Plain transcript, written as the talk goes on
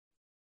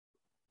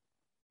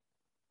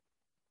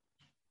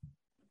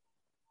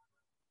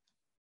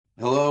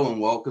Hello and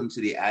welcome to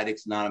the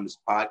Addicts Anonymous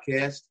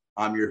podcast.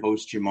 I'm your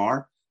host,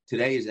 Jamar.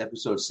 Today is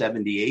episode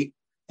 78,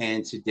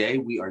 and today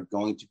we are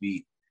going to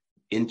be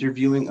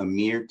interviewing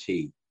Amir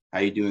T. How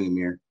you doing,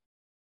 Amir?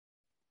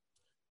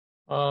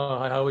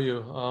 Hi, how are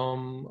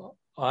you?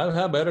 I've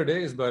had better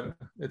days, but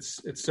it's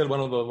still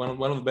one of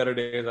the better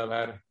days I've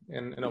had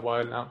in a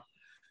while now.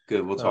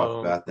 Good, we'll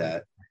talk about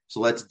that. So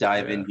let's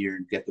dive in Yeah. here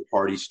and get the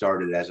party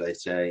started, as I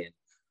say, and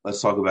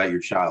let's talk about your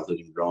childhood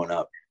and growing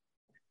up.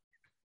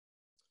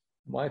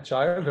 My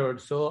childhood.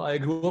 So I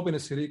grew up in a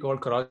city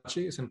called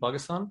Karachi. It's in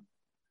Pakistan.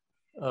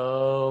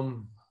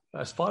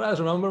 As far as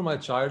I remember, my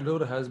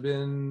childhood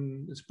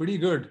it's pretty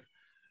good.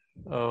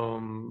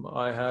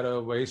 I had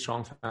a very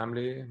strong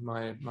family.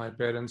 My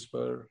parents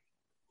were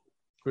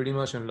pretty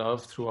much in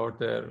love throughout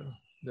their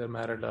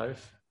married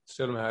life.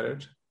 Still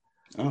married.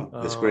 Oh,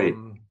 that's great.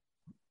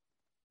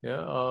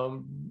 Yeah.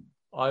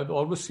 I've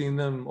always seen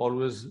them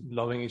always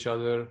loving each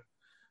other,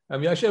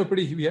 and we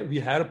actually we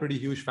had a pretty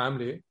huge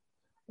family.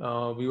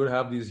 We would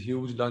have these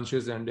huge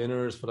lunches and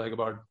dinners for like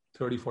about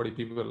 30, 40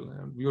 people.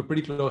 And we were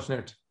pretty close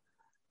knit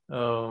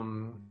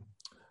until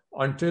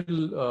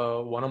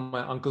one of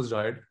my uncles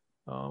died,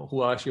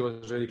 who I actually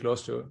was really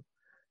close to.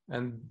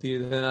 And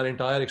then our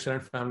entire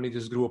extended family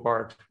just grew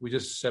apart. We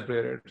just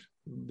separated.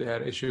 They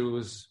had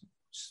issues.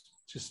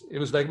 Just it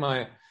was like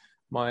my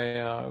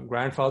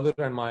grandfather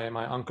and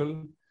my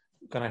uncle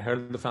kind of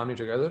held the family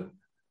together.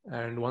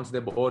 And once they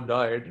both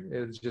died,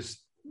 it's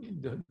just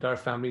the entire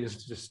family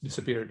just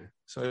disappeared.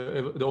 So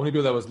the only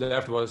people that was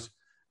left was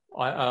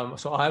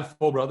so I have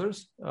four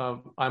brothers.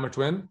 I'm a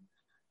twin,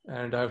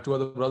 and I have two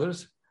other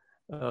brothers.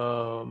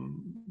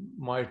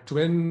 My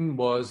twin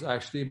was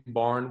actually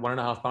born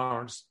 1.5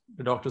 pounds.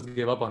 The doctors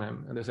gave up on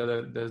him, and they said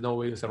that there's no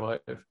way to survive.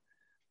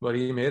 But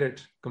he made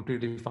it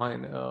completely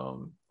fine.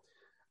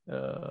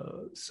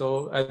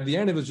 So at the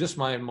end, it was just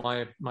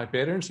my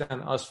parents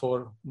and us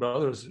four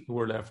brothers who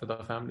were left with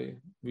our family.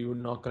 We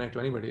would not connect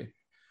to anybody.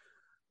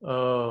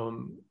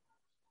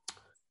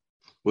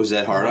 Was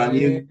that hard on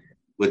you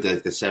with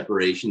the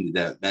separation? Did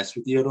that mess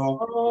with you at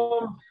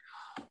all?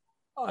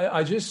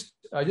 I just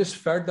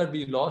felt that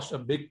we lost a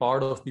big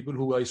part of people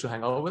who I used to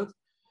hang out with,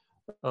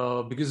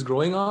 because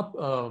growing up,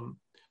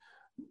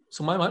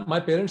 so my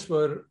parents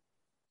were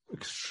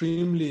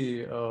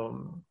extremely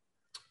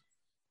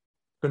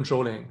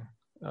controlling,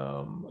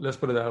 let's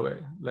put it that way,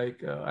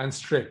 and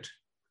strict.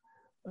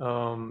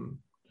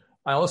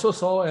 I also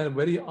saw a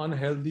very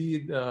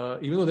unhealthy,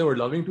 even though they were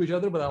loving to each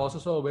other, but I also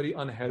saw a very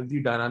unhealthy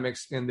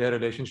dynamics in their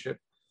relationship.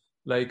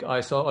 Like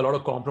I saw a lot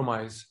of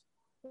compromise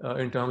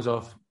in terms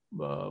of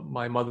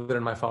my mother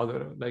and my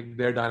father, like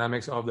their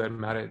dynamics of their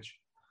marriage.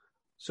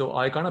 So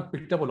I kind of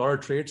picked up a lot of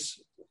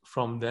traits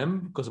from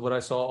them because what I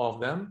saw of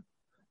them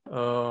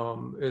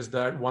is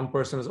that one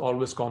person is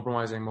always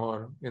compromising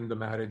more in the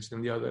marriage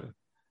than the other.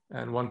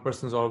 And one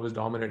person is always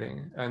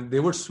dominating. And they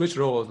would switch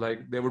roles.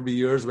 Like there would be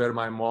years where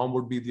my mom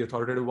would be the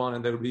authoritative one,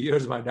 and there would be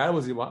years my dad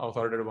was the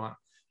authoritative one.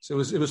 So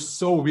it was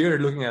so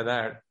weird looking at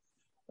that.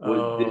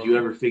 Did you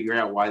ever figure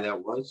out why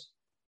that was?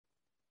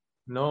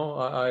 No,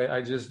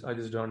 I just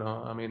don't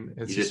know. I mean,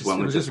 it was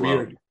just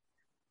weird.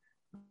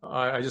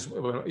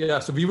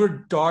 So we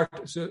were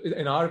taught. So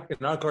in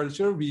our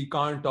culture, we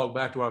can't talk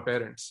back to our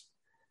parents.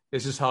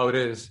 It's just how it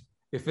is.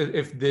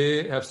 If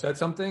they have said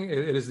something,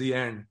 it is the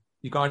end.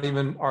 You can't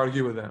even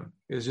argue with them.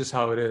 It's just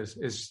how it is.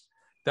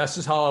 That's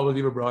just how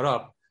we were brought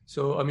up.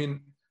 So, I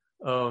mean,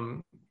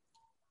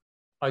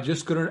 I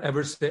just couldn't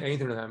ever say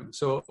anything to them.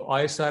 So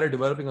I started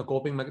developing a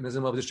coping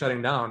mechanism of just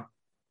shutting down.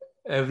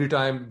 Every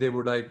time they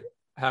would like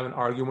have an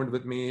argument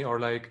with me or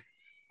like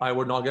I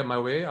would not get my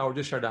way, I would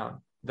just shut down.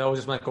 That was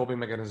just my coping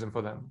mechanism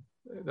for them.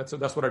 That's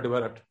what I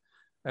developed.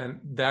 And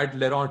that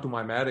led on to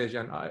my marriage.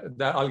 And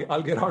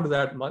I'll get on to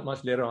that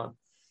much later on.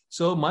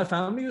 So my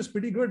family was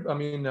pretty good. I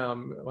mean,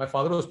 my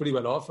father was pretty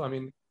well off. I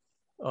mean,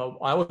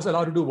 I was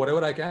allowed to do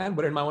whatever I can,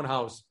 but in my own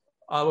house,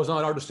 I was not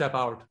allowed to step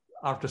out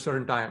after a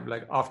certain time.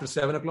 Like after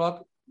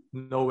 7:00,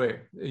 no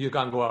way, you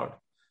can't go out.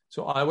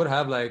 So I would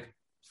have like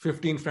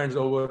 15 friends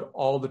over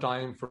all the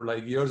time for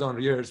like years on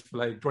years, for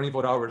like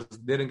 24 hours.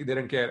 They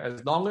didn't care.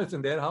 As long as it's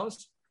in their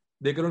house,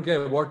 they couldn't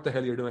care what the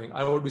hell you're doing.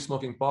 I would be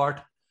smoking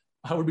pot.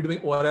 I would be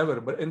doing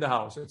whatever, but in the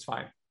house, it's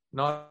fine.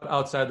 Not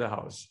outside the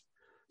house.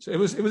 So it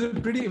was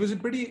very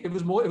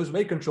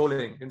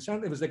controlling.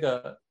 Instead, it was like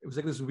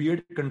this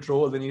weird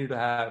control they needed to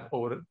have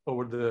over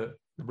the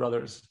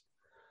brothers.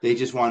 They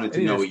just wanted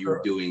to know what you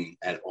were doing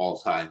at all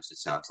times, it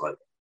sounds like.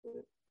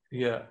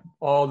 Yeah,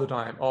 all the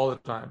time.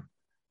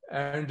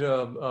 And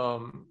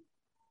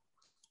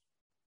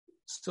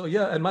so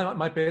yeah, and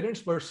my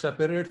parents were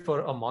separated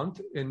for a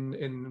month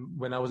in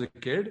when I was a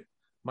kid.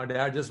 My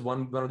dad just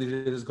one of these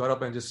days got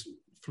up and just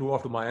flew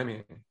off to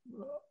Miami.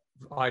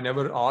 I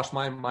never asked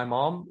my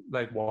mom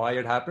like why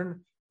it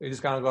happened. It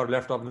just kind of got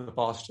left off in the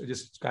past. It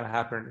just kind of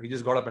happened. He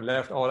just got up and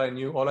left. All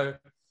I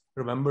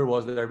remember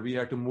was that we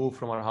had to move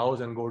from our house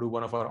and go to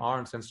one of our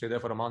aunts and stay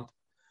there for a month.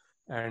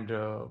 And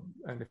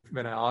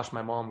when I asked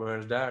my mom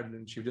where's dad,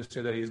 and she just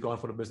said that he's gone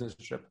for a business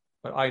trip.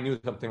 But I knew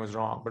something was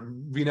wrong. But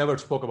we never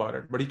spoke about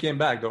it. But he came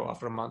back though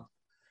after a month.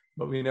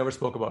 but we never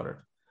spoke about it.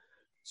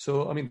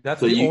 So, I mean, that's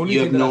So the only you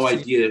have thing that no I've seen.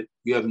 idea.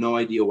 You have no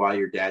idea why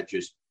your dad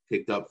just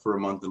picked up for a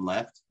month and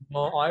left.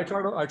 No, I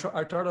try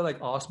to like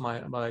ask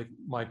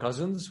my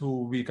cousins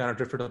who we kind of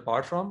drifted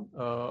apart from,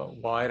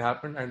 why it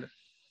happened,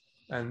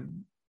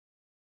 and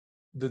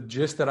the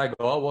gist that I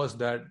got was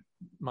that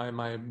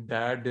my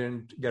dad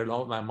didn't get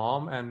along with my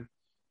mom, and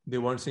they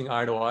weren't seeing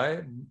eye to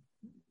eye.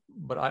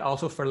 But I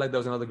also felt like there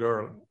was another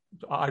girl.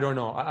 I don't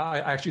know. I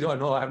actually don't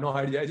know. I have no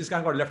idea. I just kind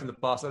of got left in the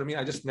past. I mean,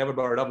 I just never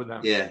brought it up with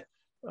them. Yeah.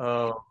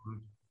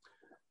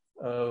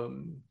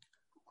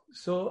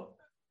 So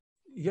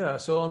yeah.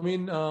 So I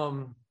mean,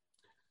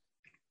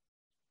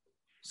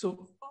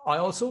 so I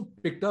also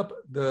picked up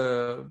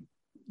the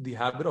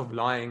habit of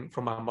lying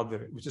from my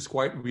mother, which is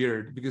quite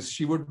weird because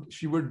she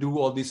would do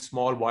all these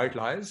small white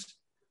lies,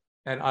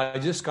 and I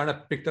just kind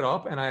of picked it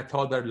up, and I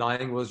thought that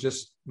lying was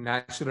just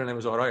natural and it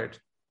was all right.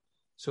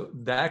 So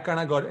that kind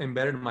of got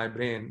embedded in my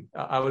brain.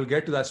 I will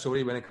get to that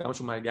story when it comes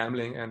to my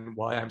gambling and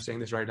why I'm saying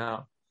this right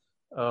now.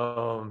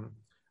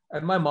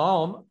 And my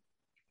mom,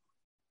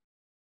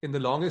 in the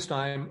longest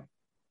time,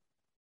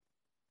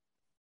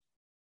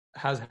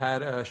 has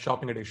had a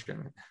shopping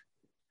addiction.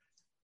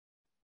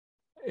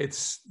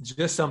 It's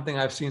just something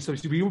I've seen. So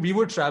we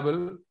would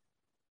travel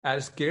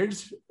as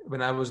kids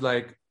when I was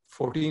like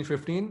 14,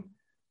 15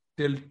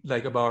 till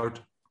like about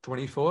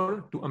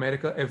 24 to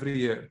America every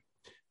year.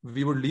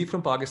 We would leave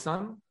from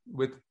Pakistan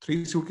with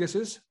 3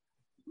 suitcases.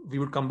 We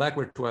would come back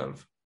with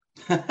 12.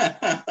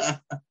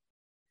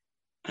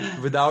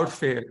 Without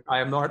fail.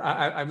 I'm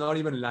not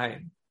even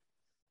lying.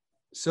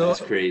 So that's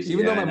crazy.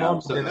 Even though my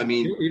mom, so, I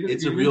mean,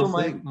 it's a real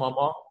thing.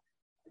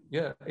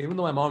 Even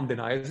though my mom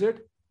denies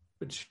it,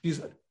 but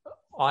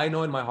I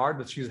know in my heart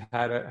that she's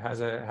had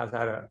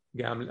a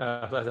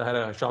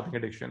shopping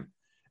addiction,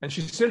 and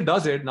she still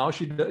does it now.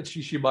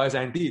 She buys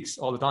antiques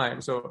all the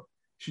time, so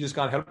she just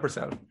can't help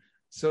herself.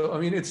 So I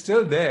mean, it's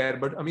still there,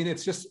 but I mean,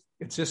 it's just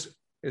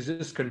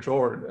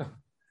controlled.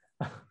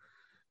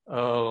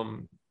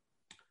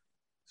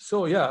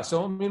 So yeah,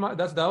 so I mean,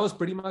 that was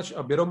pretty much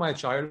a bit of my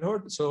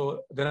childhood.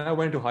 So then I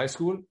went to high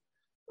school.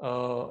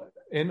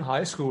 In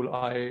high school,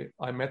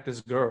 I met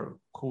this girl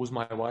who's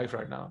my wife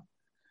right now.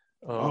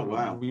 Oh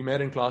wow! We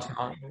met in class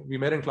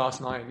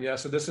 9. Yeah,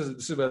 so this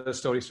is where the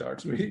story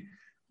starts.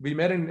 We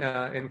met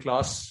in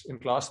class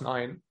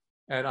 9,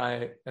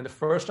 and the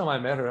first time I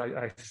met her,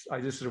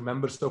 I just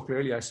remember so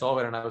clearly. I saw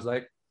her and I was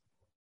like,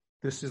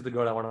 this is the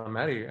girl I want to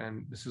marry,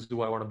 and this is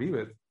who I want to be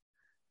with,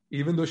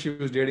 even though she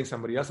was dating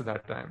somebody else at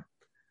that time.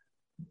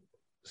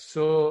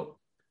 So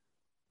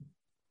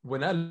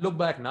when I look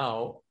back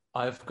now,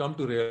 I've come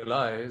to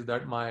realize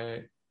that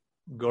my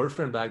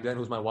girlfriend back then,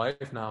 who's my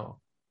wife now,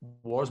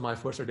 was my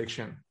first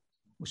addiction,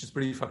 which is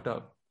pretty fucked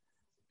up.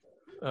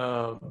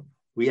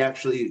 We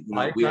actually,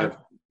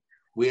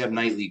 we have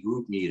nightly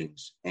group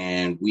meetings,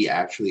 and we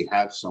actually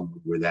have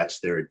someone where that's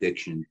their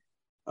addiction.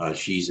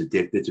 She's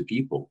addicted to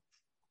people.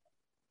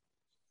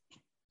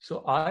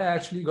 So I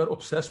actually got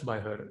obsessed by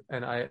her,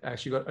 and I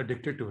actually got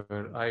addicted to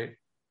her.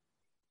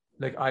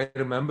 I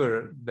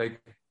remember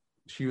like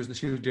she was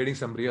dating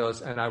somebody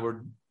else, and I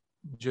would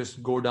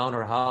just go down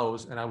her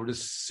house and I would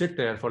just sit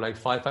there for like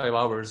 5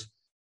 hours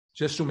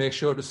just to make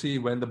sure to see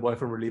when the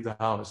boyfriend would leave the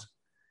house.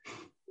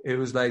 It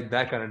was like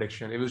that kind of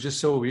addiction. It was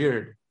just so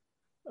weird.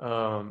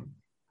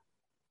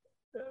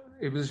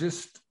 It was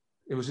just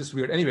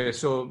weird. Anyway,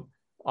 so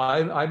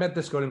I met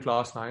this girl in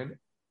class 9.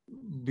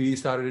 We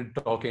started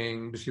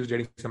talking. She was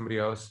dating somebody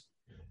else.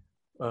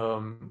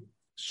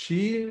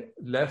 She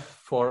left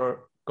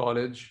for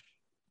college,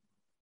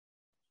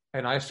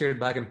 and I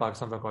stayed back in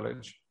Pakistan for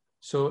college.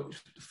 So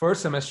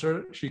first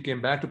semester she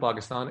came back to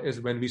Pakistan is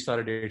when we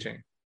started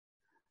dating.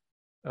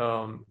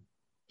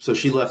 So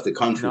she left the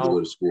country to go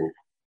to school.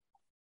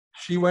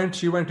 She went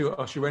to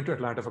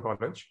Atlanta for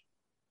college.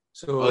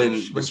 So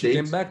when she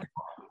came back,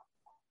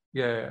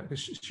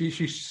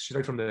 she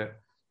started from there.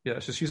 Yeah,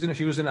 so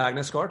she was in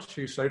Agnes Scott.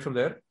 She started from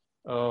there.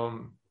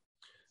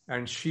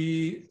 And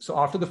so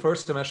after the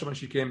first semester when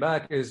she came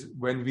back is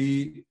when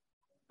we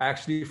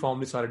actually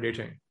formally started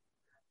dating.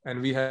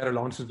 And we had a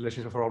long-distance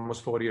relationship for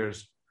almost 4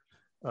 years.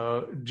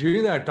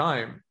 During that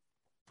time,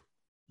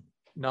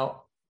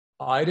 now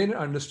I didn't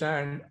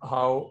understand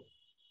how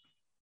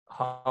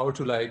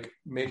to like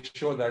make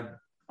sure that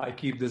I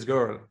keep this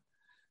girl.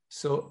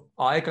 So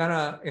I kind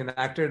of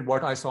enacted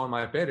what I saw in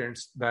my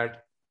parents,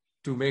 that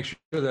to make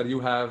sure that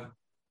you have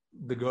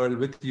the girl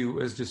with you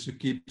is just to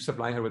keep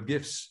supplying her with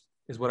gifts,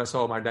 is what I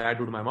saw my dad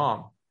do to my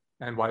mom,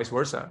 and vice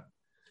versa.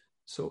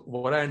 So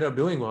what I ended up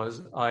doing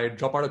was I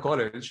dropped out of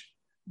college,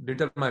 didn't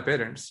tell my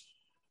parents.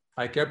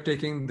 I kept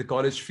taking the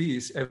college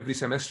fees every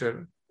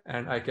semester,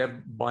 and I kept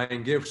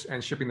buying gifts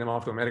and shipping them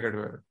off to America to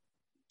her.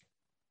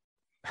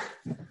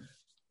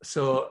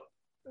 So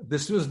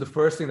this was the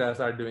first thing that I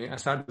started doing.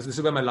 This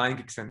is where my lying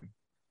kicks in,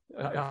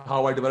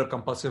 how I developed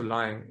compulsive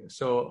lying.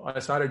 So I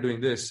started doing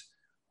this.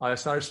 I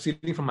started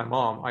stealing from my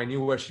mom. I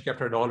knew where she kept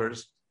her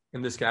dollars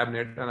in this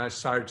cabinet, and I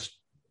started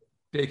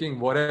taking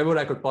whatever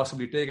I could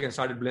possibly take and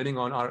started blaming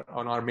on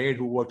our maid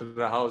who worked at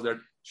the house that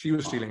she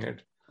was stealing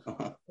it.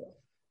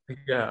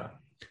 Yeah.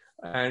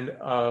 And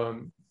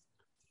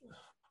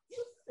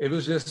it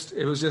was just,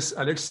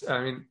 Alex,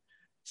 I mean,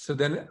 so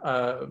then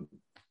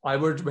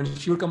when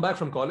she would come back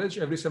from college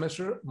every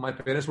semester, my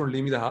parents would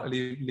leave me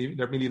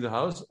let me leave the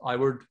house. I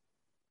would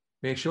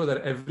make sure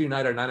that every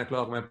night at 9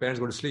 o'clock, my parents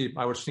go to sleep.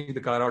 I would sneak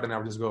the car out and I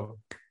would just go.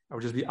 I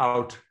would just be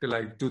out till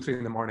like 2, 3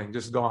 in the morning,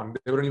 just gone.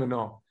 They wouldn't even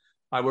know.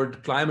 I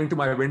would climb into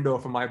my window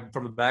from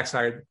the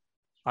backside.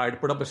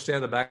 I'd put up a stair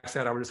on the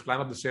backside. I would just climb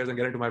up the stairs and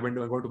get into my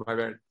window and go to my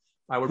bed.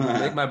 I would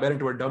make my bed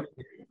into a dummy.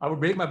 I would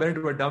make my bed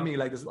into a dummy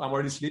like this. I'm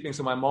already sleeping.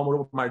 So my mom would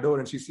open my door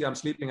and she'd see I'm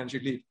sleeping and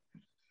she'd leave.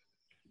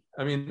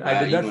 I mean,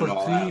 I did that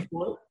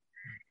for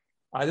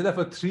I did that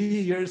for 3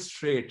 years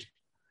straight.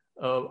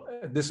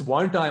 This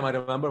one time, I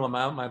remember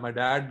my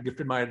dad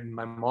gifted my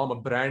mom a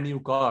brand new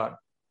car.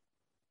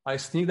 I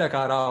sneaked that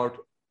car out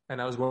and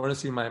I was going to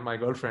see my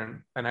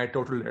girlfriend and I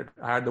totaled it.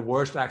 I had the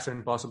worst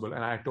accident possible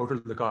and I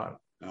totaled the car.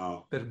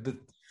 Oh. The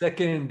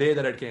second day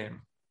that it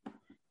came.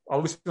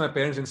 Obviously, my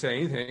parents didn't say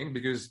anything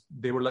because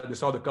they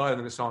saw the car and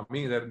then they saw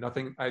me.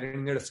 Nothing. I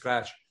didn't get a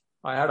scratch.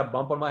 I had a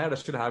bump on my head. I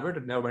still have it.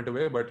 It never went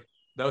away, but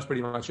that was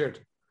pretty much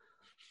it.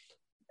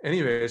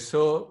 Anyway,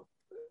 so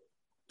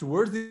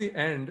towards the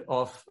end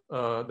of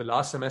the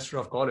last semester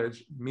of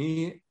college,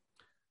 me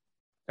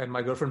and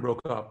my girlfriend broke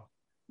up.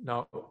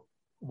 Now,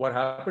 what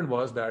happened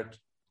was that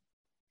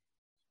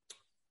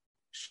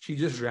she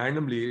just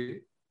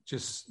randomly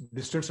just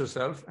distanced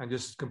herself and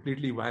just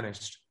completely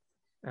vanished.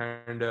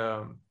 And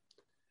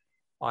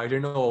I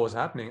didn't know what was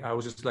happening. I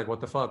was just like, what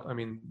the fuck? I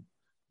mean,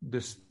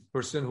 this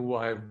person who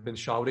I've been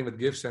showering with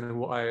gifts and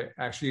who I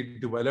actually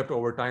developed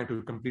over time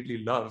to completely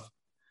love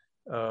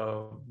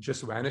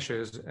just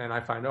vanishes. And I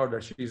find out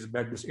that she's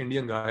met this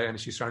Indian guy and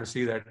she's trying to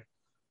see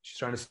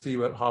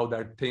how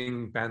that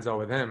thing pans out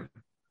with him.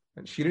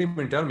 And she didn't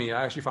even tell me.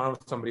 I actually found out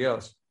with somebody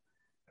else.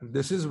 And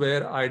this is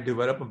where I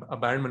develop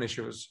abandonment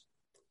issues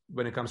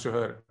when it comes to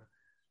her.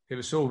 It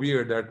was so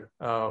weird that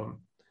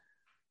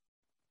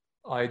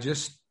I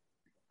just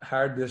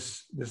had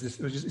this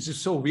it's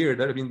just so weird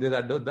that I mean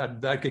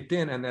that kicked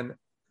in, and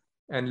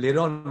later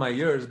on in my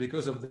years,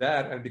 because of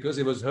that and because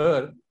it was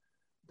her,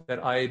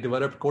 that I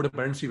developed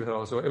codependency with her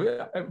also.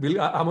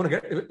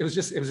 It was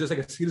just like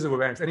a series of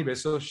events. Anyway,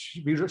 so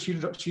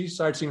she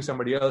started seeing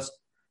somebody else,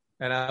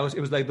 and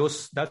it was like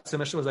that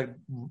semester was like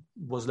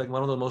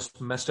one of the most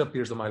messed up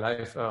years of my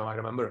life. I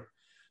remember,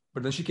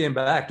 but then she came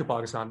back to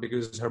Pakistan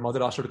because her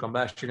mother asked her to come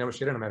back. She never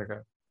stayed in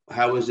America.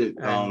 How was it?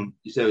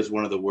 You said it was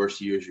one of the worst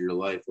years of your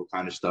life. What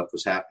kind of stuff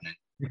was happening?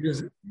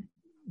 Because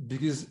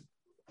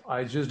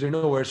I just didn't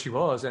know where she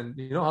was. And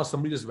you know how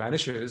somebody just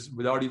vanishes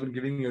without even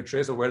giving you a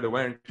trace of where they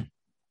went.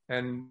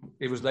 And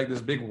it was like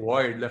this big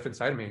void left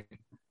inside me.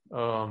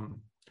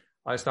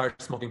 I started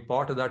smoking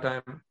pot at that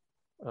time.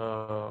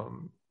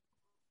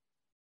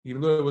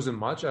 Even though it wasn't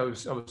much, I was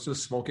still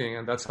smoking.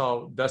 And that's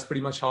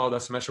pretty much how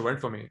that semester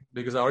went for me,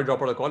 because I already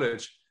dropped out of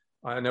college.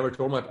 I never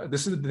told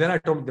then I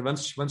told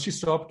once she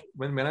stopped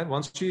talking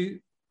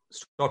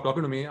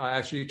to me, I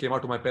actually came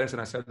out to my parents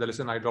and I said,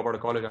 listen, I dropped out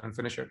of college and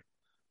finish it.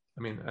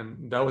 I mean,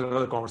 and that was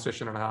another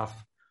conversation and a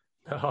half.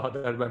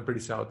 That went pretty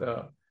south.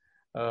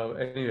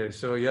 Anyway,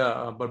 so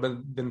yeah, but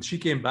then she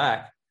came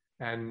back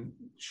and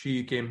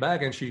she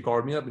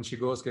called me up and she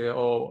goes, okay,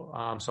 oh,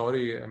 I'm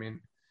sorry. I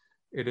mean,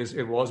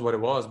 it was what it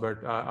was,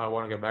 but I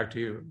want to get back to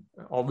you.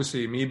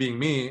 Obviously, me being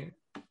me,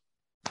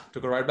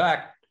 took her right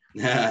back.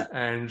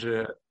 And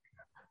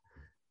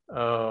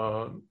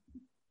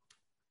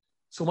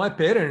so my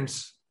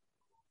parents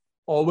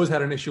always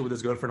had an issue with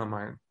this girlfriend of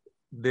mine.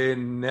 They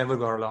never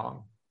got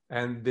along.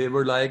 And they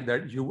were like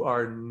that, you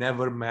are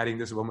never marrying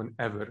this woman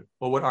ever.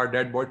 Over our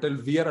dead body, till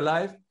we are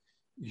alive,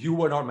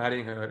 you are not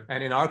marrying her.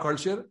 And in our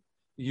culture,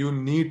 you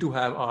need to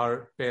have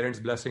our parents'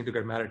 blessing to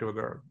get married to a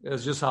girl.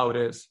 It's just how it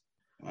is.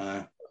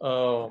 And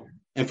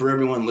for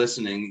everyone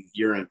listening,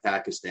 you're in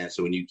Pakistan,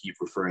 so when you keep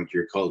referring to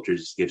your culture,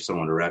 just give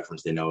someone a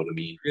reference, they know what I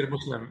mean. You're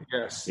Muslim,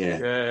 yes.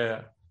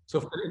 Yeah.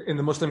 So in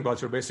the Muslim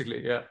culture,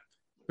 basically, yeah,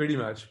 pretty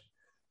much.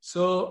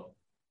 So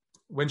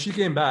when she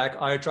came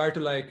back, I tried to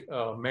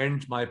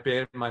mend my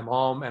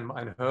mom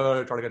and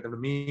her, try to get them to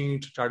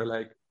meet, try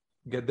to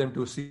get them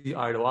to see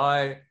eye to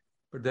eye.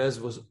 But there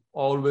was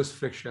always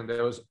friction.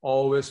 There was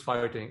always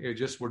fighting. It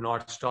just would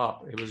not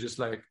stop. It was just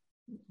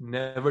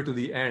never to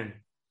the end.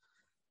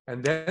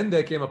 And then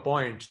there came a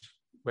point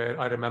where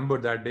I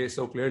remembered that day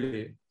so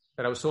clearly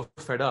that I was so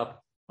fed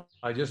up.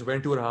 I just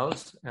went to her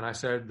house and I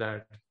said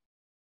that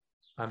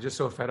I'm just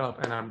so fed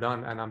up and I'm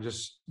done and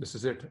this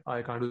is it.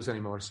 I can't do this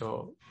anymore.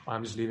 So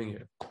I'm just leaving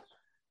you.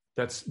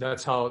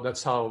 That's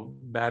how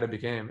bad it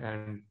became.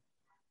 And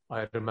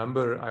I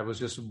remember I was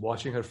just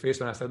watching her face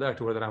when I said that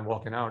to her, that I'm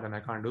walking out and I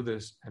can't do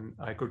this. And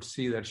I could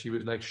see that she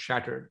was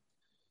shattered.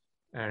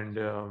 And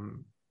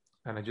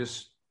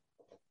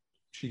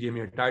she gave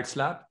me a tight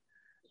slap.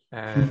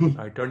 And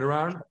I turned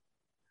around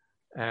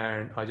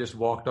and I just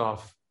walked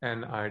off,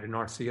 and I did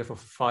not see her for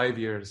 5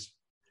 years.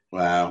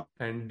 Wow.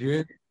 And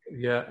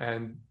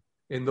and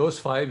in those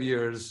 5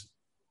 years,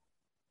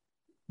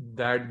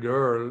 that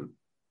girl,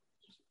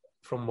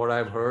 from what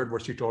I've heard,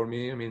 what she told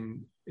me, I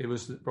mean, it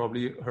was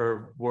probably her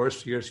worst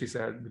year, she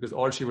said, because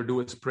all she would do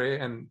is pray,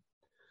 and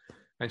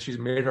she's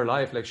made her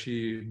life, like she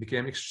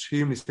became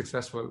extremely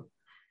successful,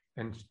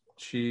 and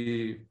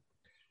she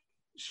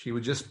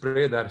would just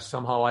pray that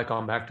somehow I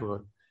come back to her.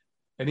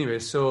 Anyway,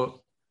 so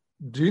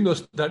during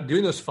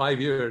those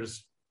 5 years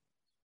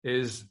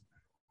is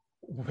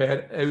where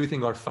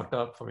everything got fucked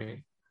up for me.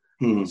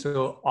 So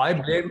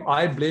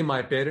I blame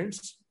my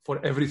parents for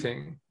everything,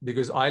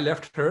 because I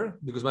left her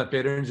because my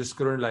parents just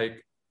couldn't like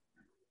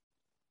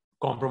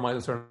compromise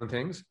on certain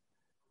things.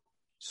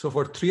 So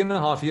for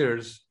 3.5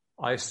 years,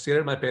 I stayed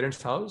at my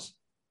parents' house.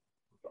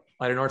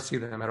 I did not see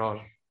them at all.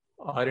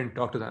 I didn't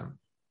talk to them.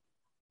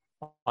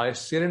 I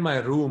stayed in my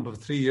room for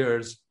 3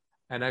 years,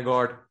 and I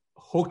got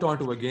hooked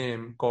onto a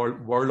game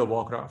called World of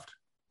Warcraft.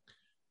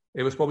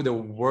 It was probably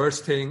the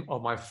worst thing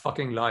of my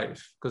fucking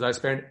life, because I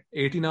spent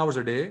 18 hours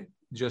a day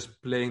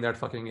just playing that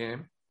fucking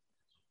game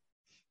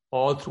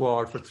all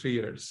throughout for 3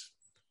 years.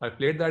 I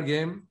played that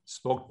game,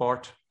 smoked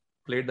pot,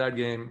 played that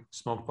game,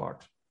 smoked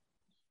pot.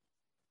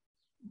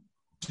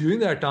 During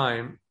that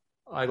time,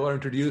 I got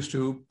introduced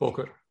to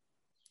poker.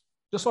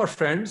 Just our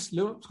friends,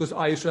 because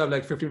I used to have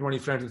like 15, 20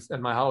 friends at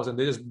my house, and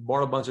they just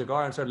bought a bunch of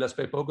cards and said, let's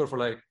play poker for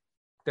like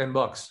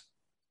 $10.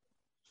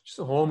 Just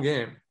a home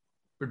game.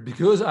 But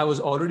because I was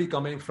already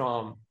coming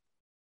from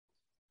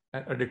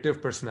an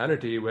addictive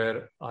personality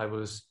where I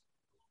was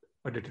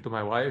addicted to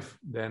my wife,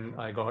 then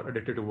I got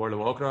addicted to World of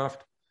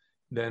Warcraft.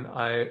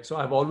 So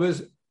I've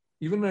always,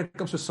 even when it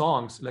comes to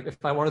songs, like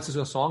if I want to listen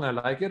to a song and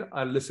I like it,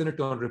 I'll listen it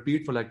to on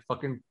repeat for like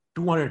fucking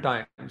 200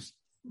 times.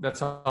 That's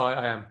how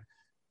I am.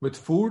 With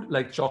food,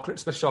 like chocolate,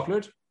 especially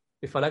chocolate,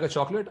 if I like a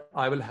chocolate,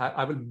 I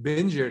will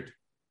binge it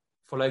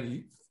for like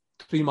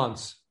 3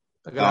 months.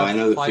 Like I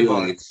know the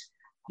feeling.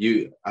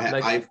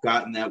 I've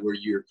gotten that where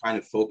you're kind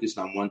of focused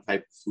on one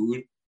type of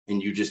food,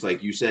 and you just,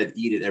 like you said,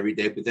 eat it every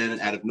day, but then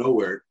out of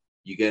nowhere,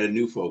 you get a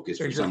new focus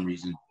for some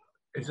reason.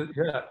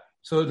 Yeah.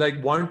 So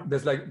like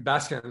there's like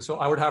Baskin. So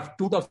I would have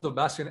 2 tubs of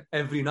Baskin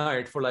every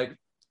night for like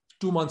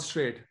 2 months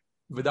straight,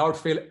 without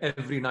fail,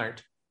 every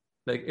night.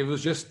 Like it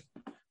was just,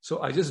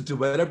 so I just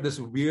developed this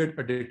weird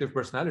addictive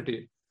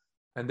personality.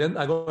 And then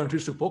I got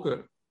introduced to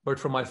poker. But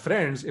for my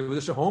friends, it was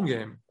just a home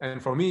game.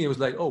 And for me, it was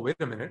like, oh, wait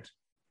a minute.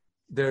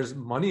 There's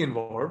money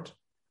involved.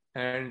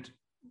 And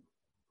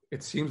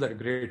it seems like a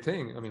great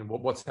thing. I mean,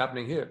 what's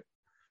happening here?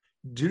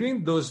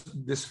 During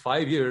this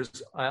 5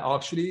 years, I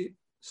actually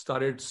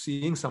started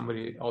seeing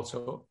somebody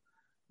also.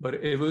 But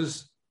it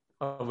was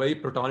a very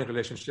platonic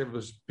relationship. It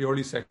was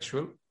purely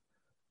sexual.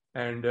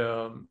 And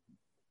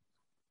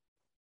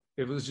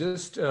it was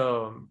just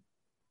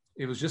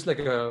like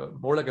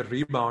more like a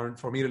rebound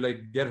for me to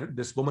like get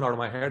this woman out of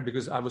my head,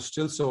 because I was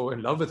still so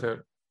in love with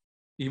her.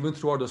 Even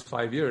throughout those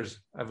 5 years,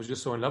 I was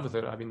just so in love with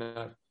her. I mean,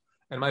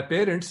 and my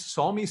parents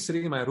saw me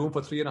sitting in my room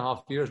for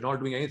 3.5 years, not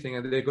doing anything,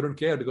 and they couldn't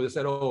care, because they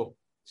said, oh,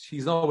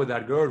 she's not with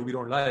that girl we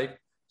don't like,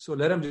 so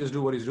let him just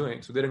do what he's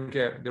doing. So they didn't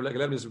care. They were like,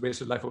 let him just waste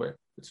his life away.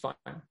 It's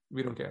fine.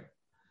 We don't care.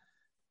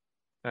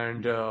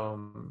 And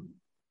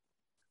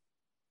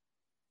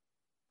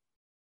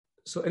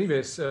so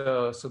anyways,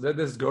 so then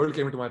this girl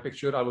came into my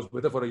picture. I was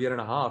with her for 1.5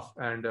 years.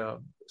 And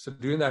so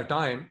during that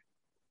time,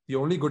 the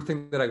only good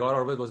thing that I got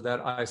out of it was that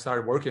I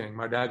started working.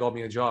 My dad got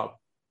me a job,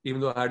 even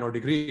though I had no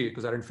degree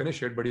because I didn't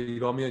finish it, but he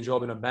got me a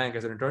job in a bank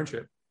as an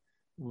internship,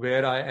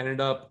 where I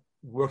ended up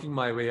working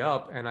my way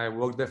up, and I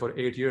worked there for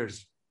 8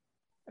 years.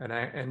 And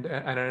I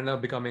ended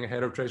up becoming a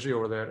head of treasury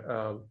over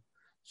there.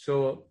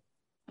 So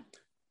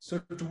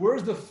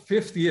towards the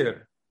 5th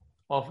year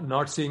of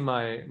not seeing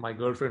my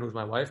girlfriend, who's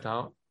my wife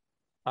now,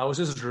 I was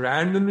just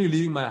randomly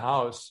leaving my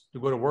house to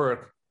go to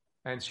work,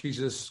 and she's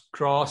just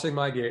crossing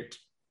my gate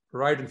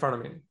right in front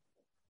of me.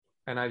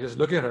 And I just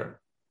look at her,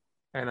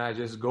 and I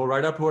just go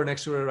right up to her,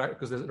 next to her, right,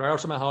 because right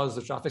outside my house is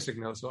a traffic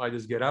signal. So I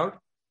just get out,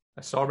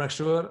 I stop next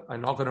to her, I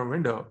knock on her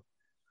window,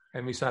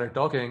 and we started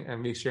talking,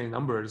 and we exchanged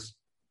numbers.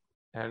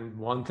 And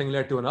one thing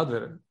led to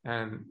another,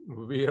 and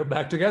we are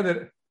back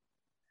together.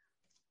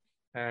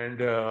 And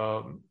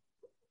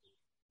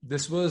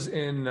this was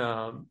in,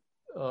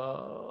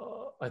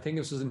 I think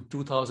this was in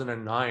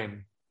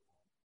 2009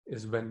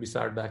 is when we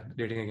started back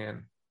dating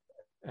again.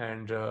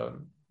 And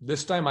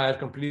this time I had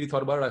completely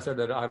thought about it. I said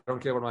that I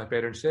don't care what my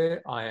parents say.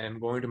 I am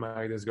going to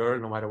marry this girl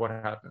no matter what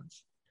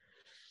happens.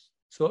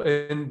 So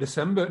in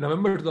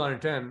November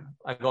 2010,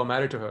 I got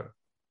married to her.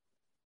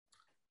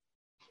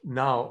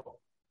 Now,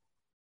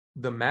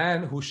 the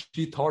man who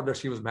she thought that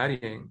she was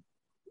marrying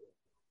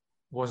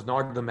was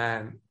not the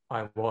man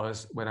I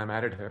was when I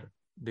married her.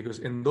 Because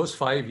in those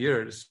 5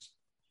 years,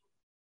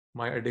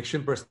 my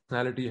addiction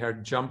personality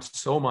had jumped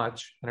so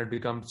much and had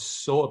become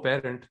so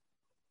apparent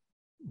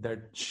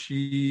that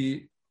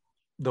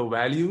the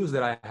values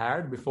that I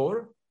had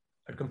before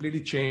had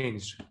completely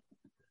changed.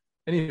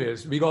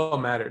 Anyways, we got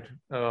married.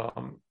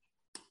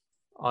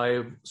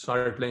 I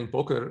started playing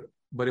poker,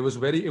 but it was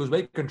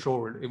very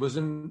controlled. It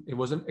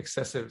wasn't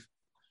excessive.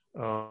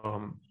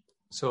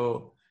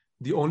 So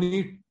the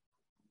only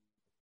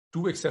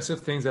 2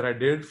 excessive things that I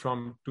did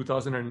from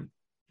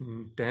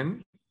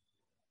 2010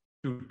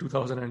 to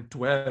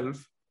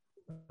 2012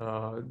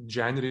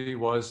 January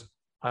was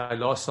I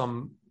lost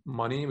some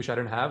money which I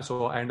didn't have,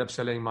 so I ended up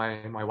selling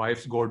my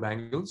wife's gold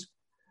bangles.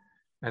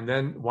 And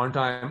then one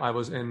time I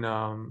was in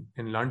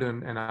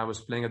London and I was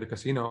playing at the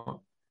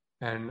casino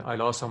and I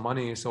lost some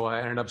money, so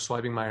I ended up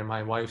swiping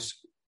my wife's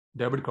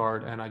debit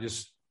card and I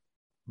just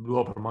blew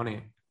up her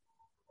money.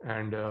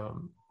 And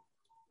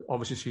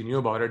obviously she knew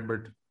about it,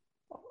 but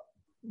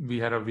we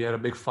had a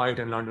big fight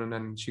in London,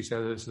 and she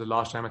said this is the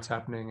last time it's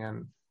happening.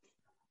 And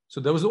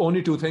so there was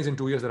only 2 things in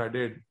 2 years that I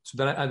did. So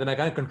then I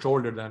kind of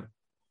controlled it then.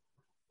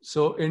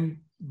 So in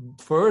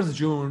 1st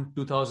June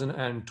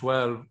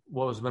 2012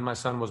 was when my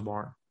son was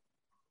born.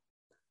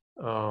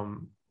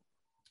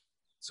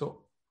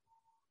 So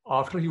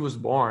after he was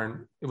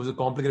born, it was a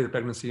complicated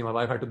pregnancy. My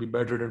wife had to be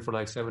bedridden for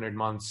like 7-8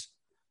 months.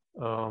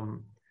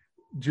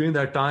 During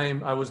that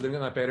time, I was living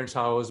at my parents'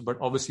 house, but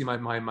obviously my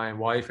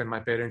wife and my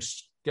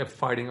parents kept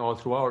fighting all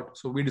throughout.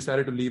 So we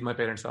decided to leave my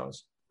parents'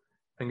 house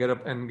and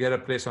get a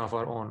place of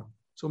our own.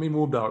 So we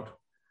moved out.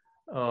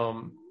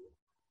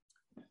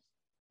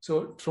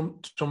 So from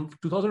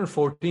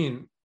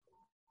 2014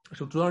 to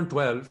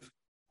 2012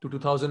 to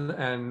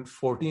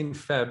 2014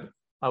 Feb,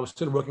 I was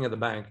still working at the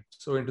bank.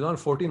 So in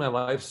 2014, my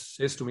wife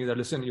says to me that,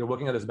 listen, you're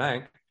working at this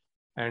bank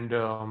and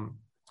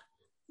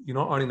you're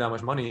not earning that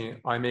much money.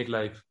 I make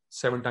like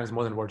 7 times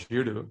more than what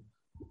you do.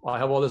 I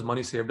have all this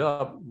money saved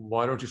up.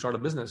 Why don't you start a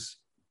business?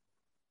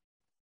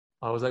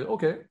 I was like,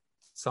 okay,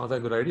 sounds like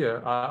a good idea.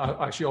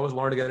 I actually always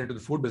wanted to get into the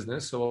food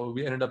business. So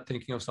we ended up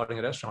thinking of starting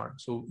a restaurant.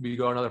 So we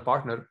got another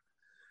partner.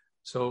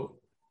 So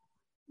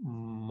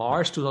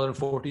March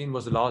 2014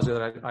 was the last day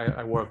that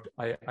I worked.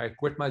 I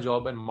quit my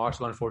job in March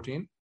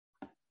 2014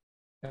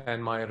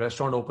 and my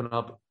restaurant opened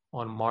up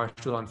on March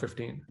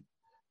 2015.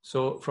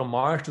 So from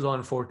March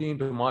 2014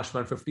 to March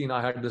 2015,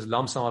 I had this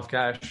lump sum of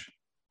cash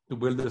to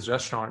build this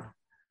restaurant,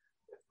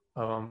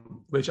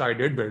 which I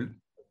did build,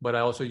 but I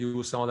also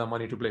used some of that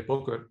money to play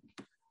poker.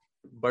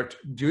 But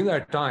during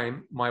that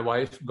time, my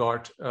wife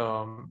got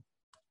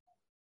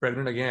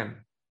pregnant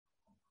again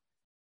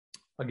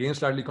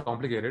slightly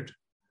complicated.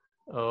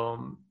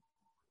 So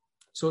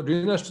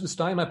during this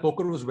time, my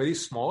poker was very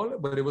small,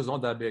 but it was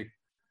not that big.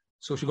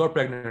 So she got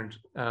pregnant.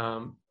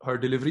 Her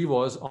delivery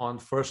was on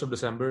 1st of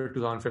December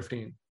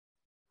 2014,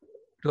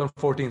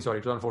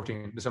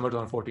 December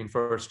 2014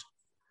 first.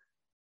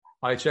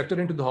 I checked her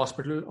into the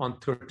hospital on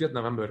 30th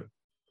November.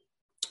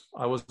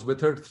 I was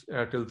with her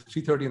till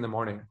 3:30 in the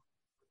morning,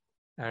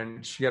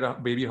 and she had a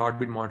baby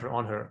heartbeat monitor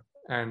on her.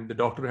 And the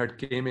doctor had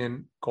came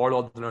in, called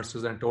all the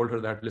nurses and told her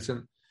that,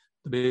 listen,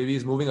 the baby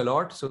is moving a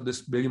lot, so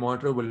this baby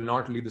monitor will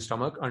not leave the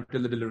stomach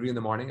until the delivery in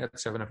the morning at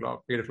 7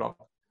 o'clock, 8 o'clock.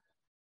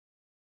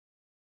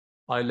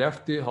 I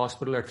left the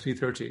hospital at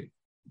 3:30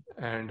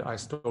 and I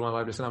told my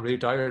wife, listen, I'm really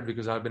tired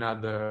because I've been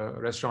at the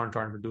restaurant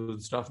trying to do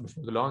the stuff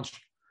before the launch.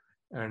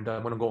 And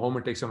I'm going to go home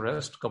and take some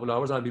rest, a couple of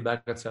hours, I'll be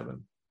back at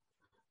 7.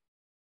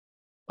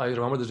 I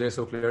remember this day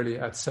so clearly.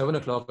 At 7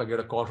 o'clock, I get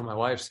a call from my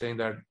wife saying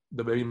that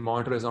the baby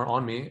monitor is not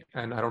on me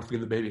and I don't feel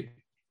the baby.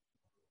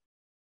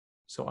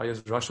 So I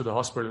just rushed to the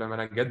hospital, and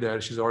when I get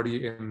there, she's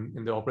already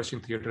in the operation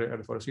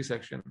theater for a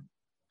C-section,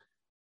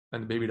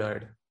 and the baby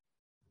died.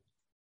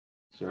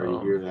 Sorry to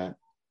hear that.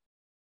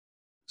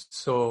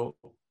 So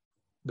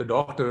the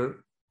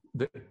doctor,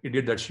 the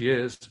idiot that she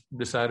is,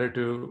 decided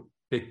to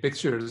take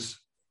pictures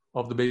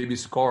of the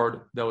baby's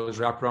cord that was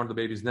wrapped around the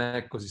baby's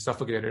neck because he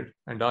suffocated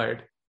and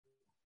died,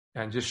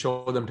 and just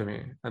show them to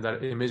me. And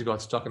that image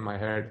got stuck in my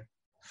head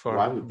for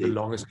the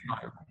longest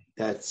time.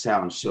 That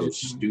sounds so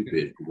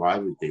stupid. Why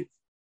would they?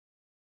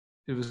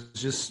 It was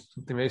just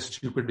something very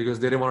stupid because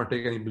they didn't want to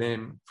take any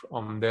blame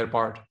on their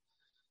part.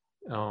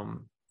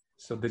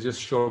 So they just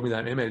showed me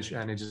that image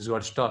and it just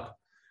got stuck.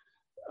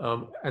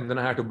 And then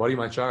I had to bury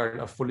my child,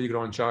 a fully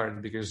grown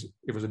child, because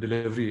it was a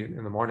delivery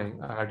in the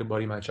morning. I had to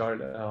bury my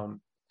child.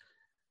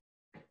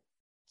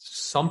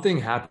 Something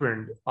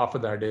happened after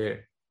that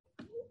day.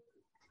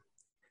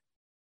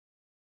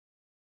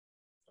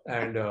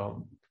 And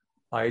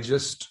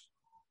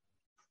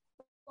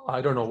I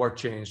don't know what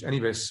changed.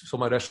 Anyways, so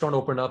my restaurant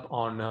opened up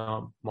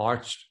on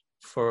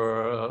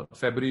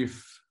February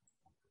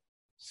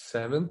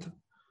 7th,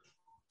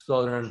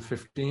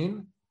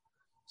 2015.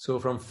 So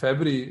from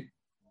February,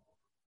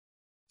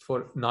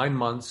 for 9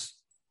 months,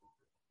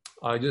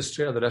 I just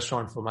stayed at the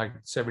restaurant for like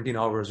 17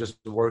 hours, just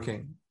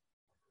working,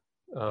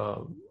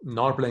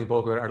 not playing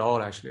poker at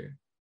all, actually,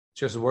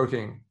 just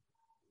working.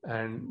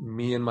 And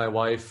me and my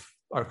wife,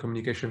 our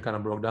communication kind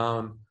of broke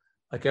down.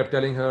 I kept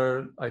telling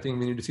her, I think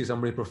we need to see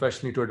somebody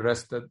professionally to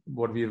address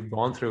what we've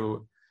gone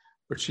through.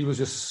 But she was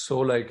just so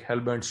like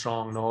hell-bent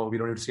strong. No, we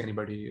don't need to see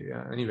anybody.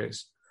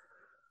 Anyways,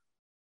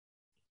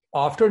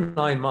 after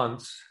 9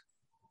 months,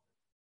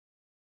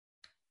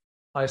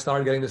 I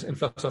started getting this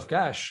influx of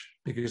cash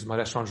because my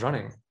restaurant's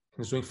running.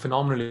 It's doing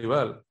phenomenally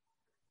well.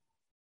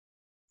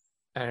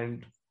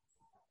 And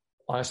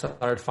I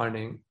started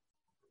finding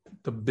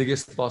the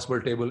biggest possible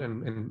table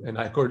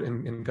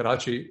in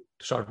Karachi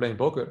to start playing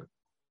poker.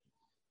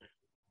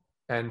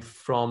 And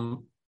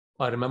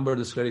I remember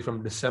this clearly,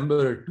 from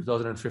December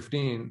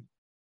 2015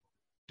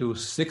 to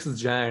 6th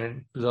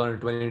Jan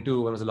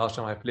 2022, when was the last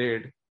time I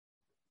played,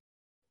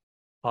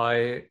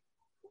 I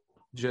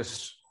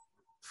just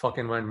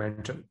fucking went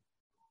mental.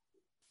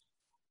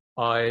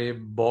 I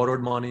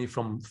borrowed money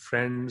from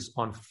friends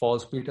on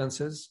false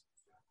pretenses.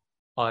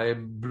 I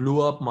blew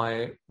up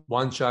my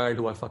one child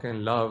who I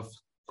fucking love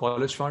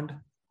college fund,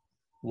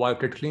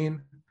 wiped it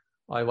clean.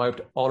 I wiped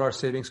all our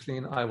savings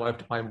clean. I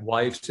wiped my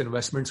wife's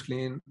investments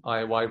clean.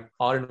 I wiped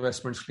our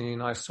investments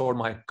clean. I sold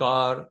my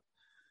car.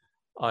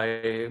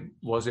 I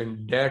was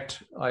in debt.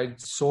 I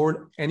sold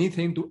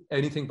anything to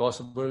anything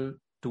possible,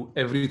 to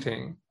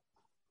everything.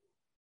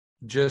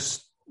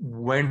 Just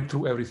went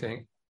through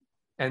everything.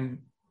 And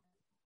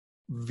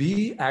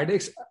we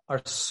addicts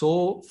are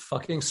so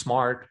fucking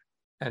smart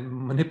and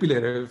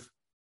manipulative.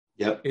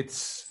 Yep.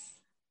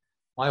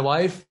 My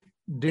wife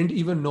didn't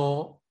even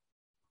know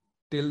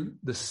till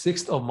the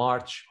 6th of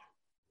March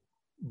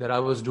that I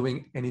was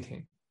doing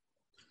anything.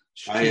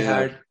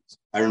 I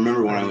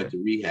remember when I went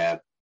to rehab,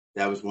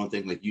 that was one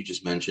thing, like you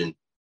just mentioned,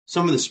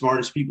 some of the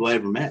smartest people I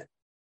ever met.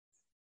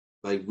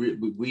 Like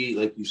we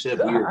like you said,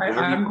 we were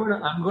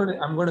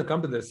I'm going to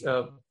come to this.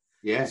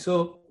 Yeah.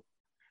 So,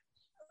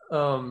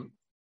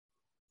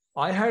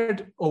 I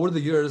had over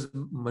the years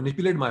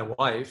manipulated my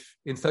wife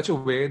in such a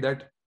way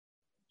that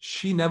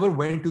she never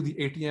went to the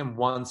ATM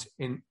once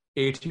in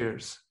 8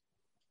 years.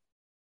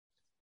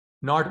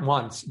 Not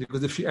once,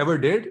 because if she ever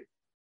did,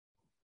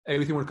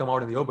 everything would come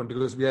out in the open,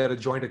 because we had a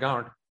joint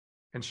account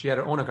and she had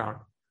her own account.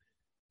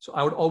 So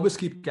I would always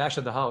keep cash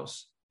at the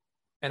house,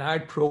 and I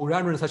had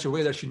programmed her in such a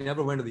way that she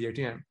never went to the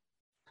ATM.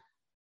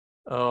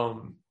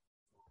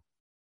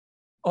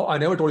 I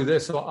never told you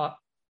this. So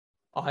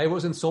I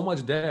was in so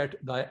much debt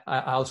that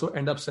I also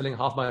ended up selling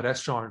half my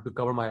restaurant to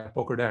cover my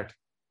poker debt.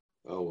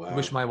 Oh, wow.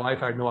 Which my wife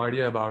had no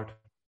idea about.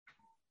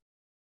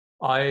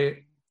 So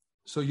I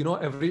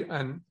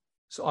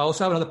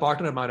also have another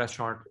partner at my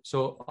restaurant.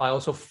 So I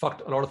also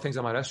fucked a lot of things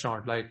at my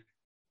restaurant.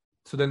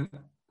 So then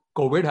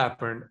COVID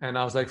happened, and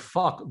I was like,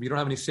 fuck, we don't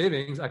have any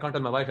savings. I can't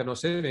tell my wife I have no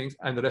savings.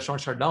 And the restaurant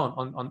shut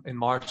down in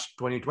March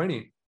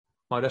 2020.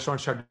 My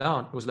restaurant shut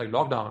down. It was like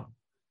lockdown.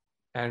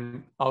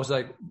 And I was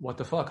like, what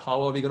the fuck?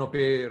 How are we going to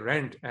pay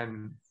rent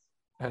and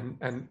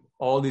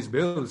all these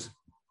bills?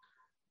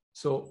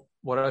 So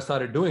what I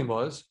started doing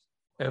was,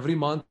 every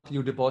month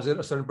you deposit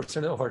a certain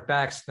percent of our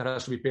tax that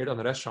has to be paid on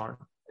the restaurant.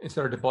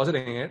 Instead of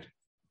depositing it,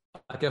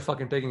 I kept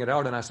fucking taking it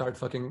out, and I started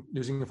fucking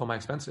using it for my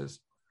expenses.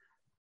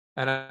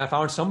 And I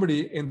found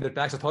somebody in the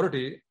tax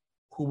authority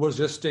who was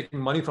just taking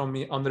money from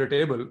me under the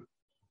table,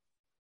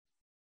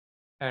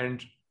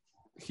 and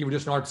he would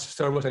just not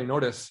serve us any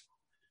notice.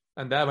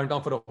 And that went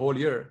on for a whole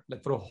year.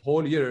 Like for a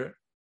whole year,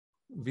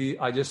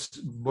 I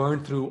just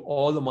burned through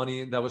all the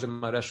money that was in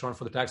my restaurant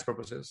for the tax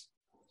purposes.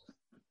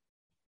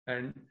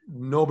 And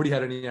nobody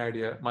had any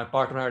idea. My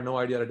partner had no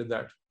idea I did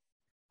that.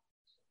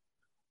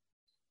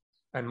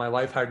 And my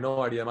wife had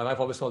no idea. My wife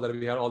always thought that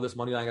we had all this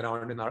money lying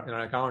around in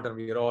our account and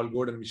we are all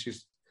good. And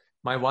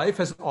my wife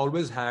has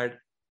always had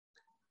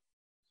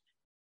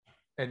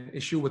an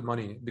issue with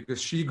money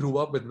because she grew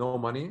up with no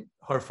money.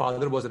 Her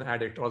father was an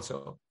addict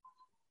also.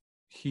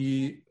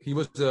 He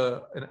was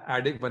an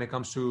addict when it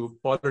comes to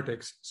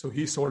politics. So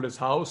he sold his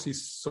house, he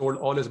sold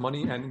all his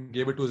money and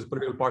gave it to his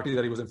political party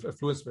that he was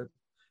influenced with.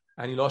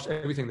 And he lost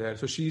everything there.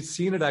 So she's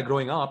seen it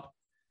growing up,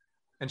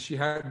 and she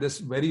had this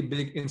very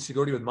big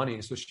insecurity with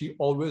money. So she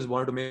always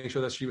wanted to make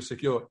sure that she was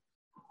secure.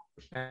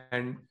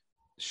 And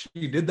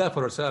she did that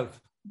for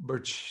herself.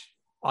 But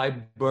I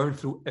burned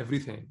through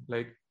everything,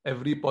 like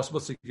every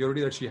possible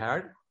security that she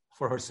had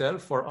for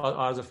herself, for us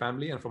as a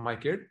family, and for my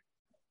kid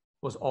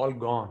was all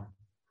gone.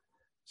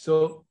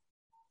 So,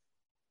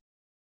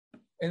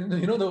 and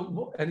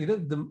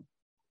the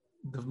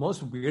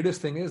most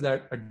weirdest thing is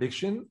that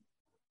addiction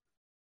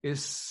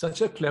is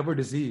such a clever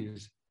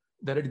disease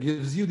that it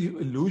gives you the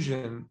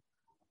illusion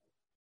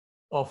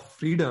of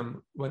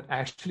freedom when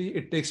actually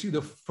it takes you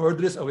the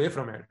furthest away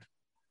from it.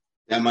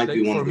 That might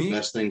be one of the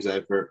best things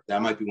I've heard.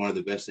 That might be one of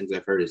the best things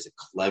I've heard is a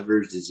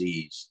clever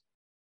disease.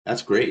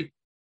 That's great.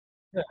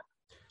 Yeah.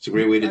 It's a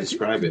great way to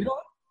describe it.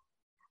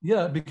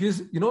 Yeah,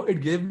 because it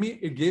gave me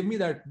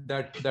the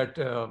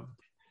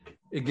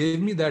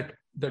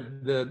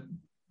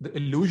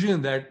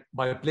illusion that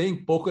by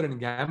playing poker and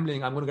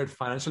gambling, I'm going to get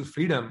financial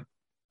freedom,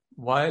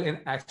 while in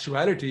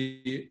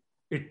actuality,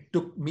 it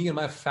took me and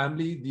my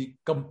family the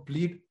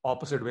complete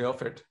opposite way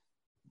of it.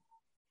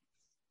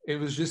 It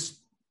was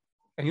just,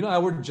 and I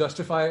would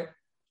justify,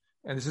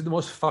 and this is the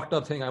most fucked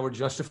up thing, I would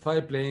justify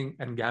playing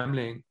and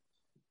gambling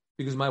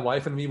because my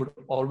wife and me would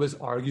always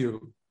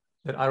argue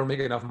that I don't make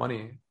enough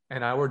money.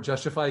 And I would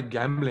justify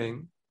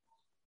gambling,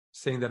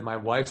 saying that my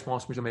wife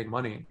wants me to make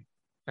money,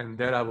 and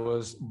that I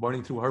was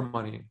burning through her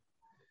money.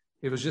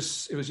 It was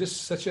just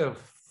such a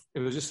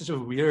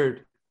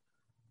weird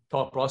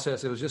thought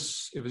process. It was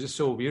just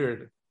so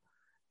weird,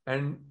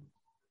 and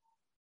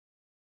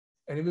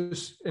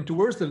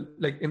towards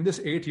in this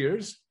 8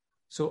 years.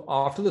 So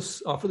after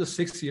the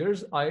 6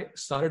 years, I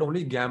started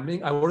only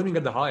gambling. I wouldn't even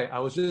get the high. I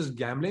was just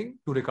gambling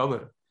to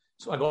recover.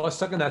 So I got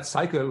stuck in that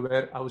cycle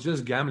where I was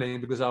just gambling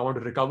because I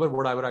wanted to recover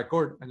whatever I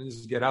could and then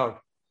just get out.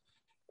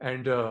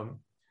 And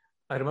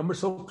I remember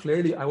so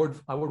clearly, I would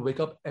wake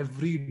up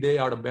every day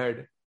out of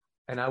bed,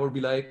 and I would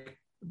be like,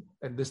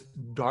 and this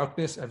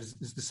darkness,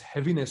 this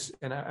heaviness,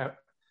 and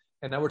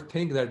I would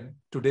think that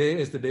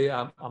today is the day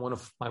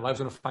my wife's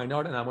gonna find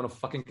out, and I'm gonna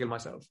fucking kill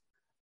myself.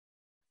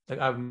 Like,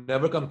 I've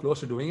never come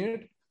close to doing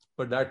it,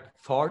 but that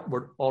thought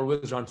would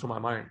always run through my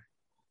mind.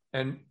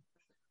 And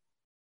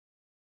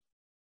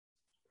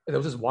there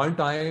was this one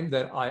time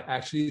that I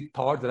actually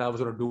thought that I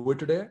was gonna do it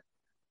today.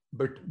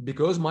 But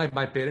because my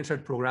parents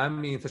had programmed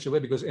me in such a way,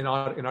 because in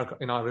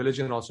our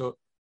religion also,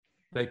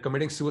 like,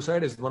 committing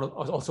suicide is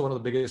also one of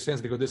the biggest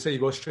sins, because they say you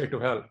go straight to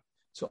hell.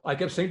 So I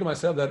kept saying to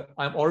myself that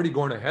I'm already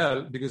going to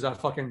hell because I've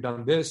fucking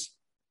done this.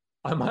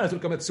 I might as well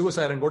commit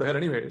suicide and go to hell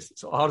anyways.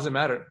 So how does it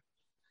matter?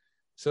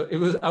 So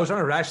I was trying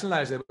to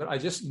rationalize it, but I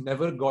just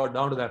never got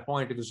down to that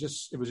point. It was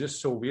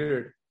just so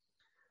weird.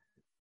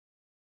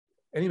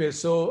 Anyway,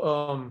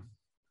 so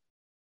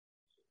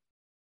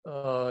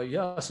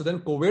so then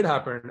COVID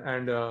happened,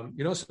 and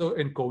so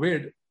in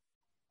COVID,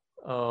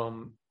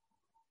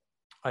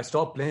 I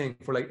stopped playing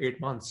for like 8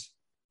 months.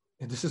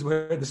 And this is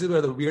where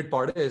the weird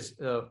part is.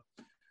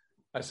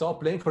 I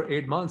stopped playing for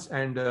 8 months,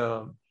 and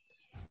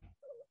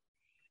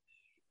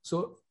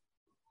so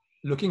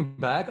looking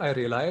back, I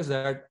realized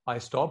that I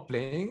stopped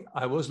playing.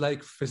 I was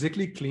like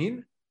physically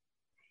clean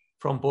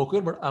from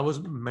poker, but I was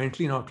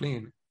mentally not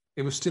clean.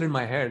 It was still in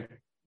my head.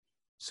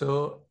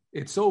 So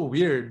it's so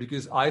weird,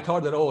 because I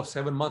thought that,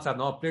 7 months I've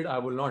not played, I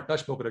will not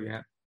touch poker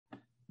again.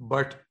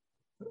 But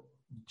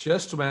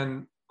just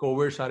when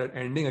COVID started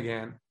ending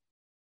again,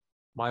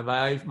 my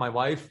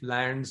wife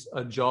lands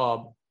a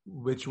job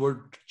which would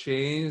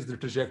change the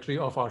trajectory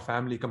of our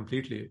family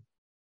completely.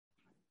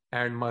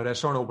 And my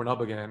restaurant opened up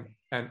again.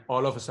 And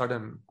all of a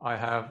sudden, I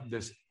have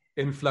this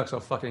influx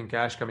of fucking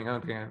cash coming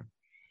out again.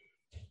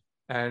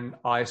 And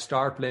I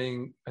start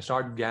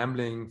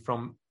gambling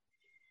from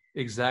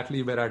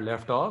exactly where I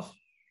left off.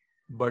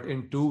 But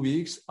in 2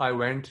 weeks, I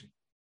went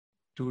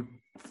to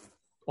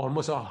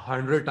almost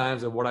 100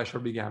 times of what I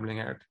should be gambling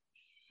at.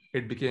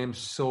 It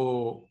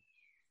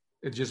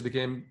just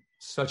became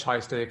such high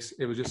stakes.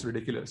 It was just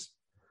ridiculous.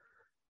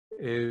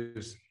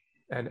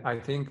 And I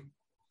think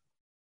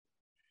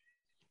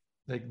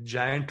like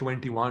Jan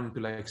 21 to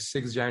like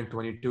 6 Jan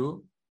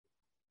 22,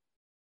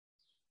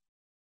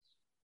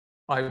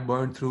 I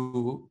burned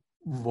through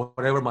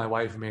whatever my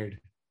wife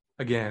made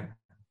again.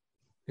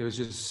 It was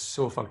just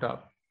so fucked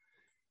up.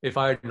 If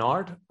I had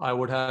not, I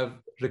would have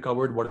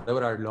recovered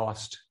whatever I'd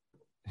lost.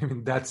 I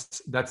mean,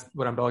 that's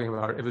what I'm talking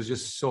about. It was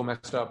just so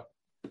messed up.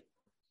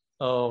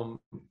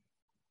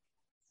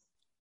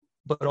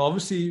 But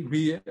obviously,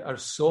 we are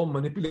so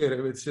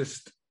manipulative. It's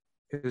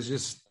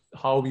just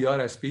how we are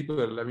as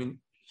people. I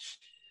mean,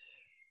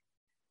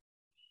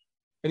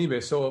 anyway,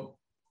 so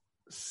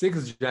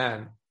 6th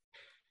Jan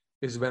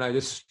is when I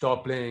just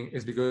stopped playing,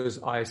 is because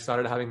I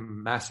started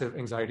having massive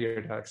anxiety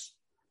attacks.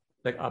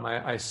 Like,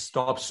 I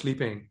stopped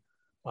sleeping.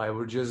 I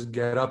would just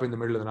get up in the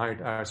middle of the night.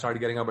 I started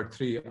getting up at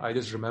 3. I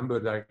just remember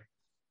that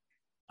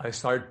I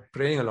started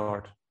praying a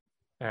lot.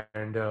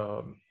 And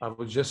I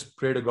would just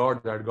pray to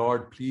God that,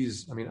 God,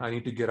 please, I mean, I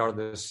need to get out of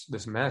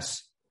this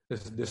mess,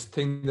 this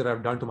thing that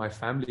I've done to my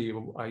family.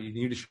 I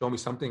need to show me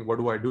something. What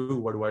do I do?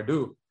 What do I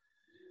do?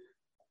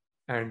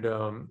 And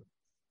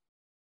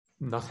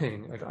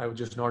nothing. Like, I would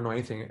just not know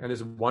anything. And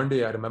this one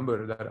day, I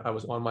remember that I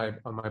was on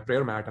my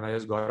prayer mat, and I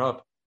just got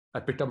up. I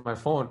picked up my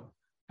phone,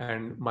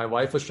 and my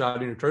wife was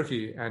traveling to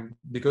Turkey. And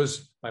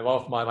because my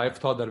wife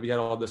thought that we had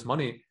all this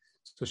money,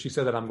 so she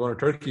said that, I'm going to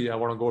Turkey. I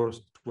want to go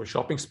to a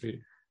shopping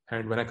spree.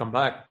 And when I come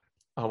back,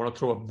 I want to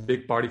throw a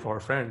big party for our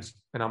friends.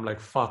 And I'm like,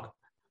 fuck,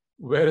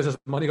 where is this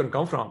money going to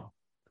come from?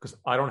 Because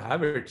I don't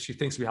have it. She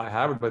thinks I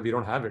have it, but we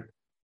don't have it.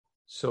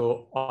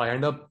 So I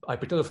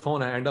picked up the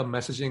phone. I end up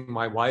messaging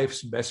my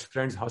wife's best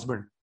friend's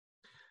husband.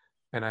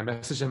 And I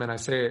message him and I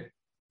say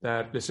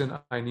that, listen,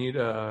 I need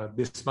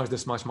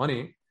this much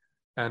money,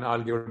 and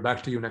I'll give it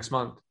back to you next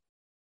month.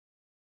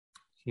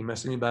 He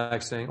messaged me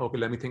back saying, okay,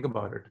 let me think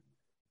about it.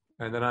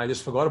 And then I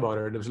just forgot about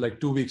it. It was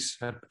like 2 weeks.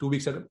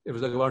 It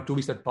was like about 2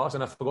 weeks that passed,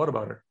 and I forgot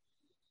about it.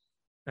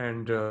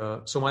 And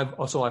I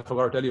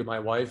forgot to tell you, my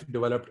wife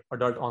developed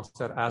adult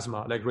onset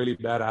asthma, like really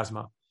bad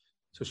asthma.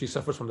 So she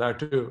suffers from that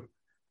too,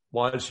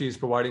 while she's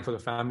providing for the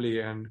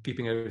family and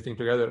keeping everything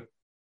together.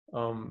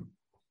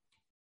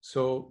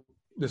 So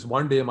this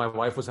one day, my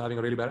wife was having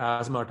a really bad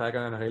asthma attack,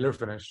 and an inhaler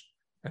finished.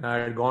 And I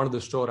had gone to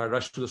the store. I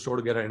rushed to the store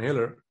to get an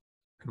inhaler.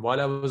 And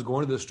while I was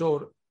going to the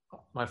store,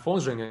 my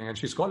phone's ringing and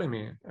she's calling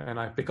me. And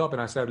I pick up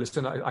and I said,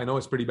 listen, I know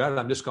it's pretty bad.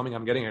 I'm just coming.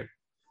 I'm getting it.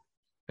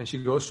 And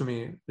she goes to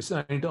me, listen,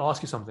 I need to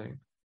ask you something.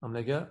 I'm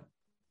like, yeah.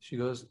 She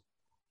goes,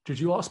 did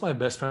you ask my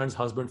best friend's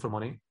husband for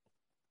money?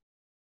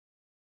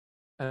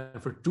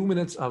 And for 2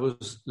 minutes, I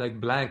was like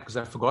blank because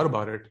I forgot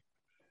about it.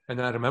 And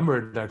then I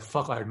remembered that,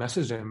 fuck, I had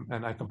messaged him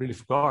and I completely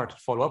forgot to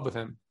follow up with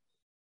him.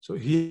 So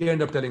he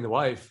ended up telling the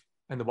wife,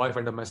 and the wife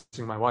ended up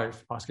messaging my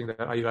wife, asking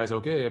that, are you guys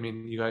okay? I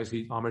mean,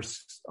 Amir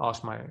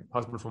asked my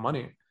husband for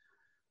money.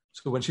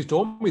 So when she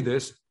told me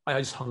this, I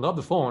just hung up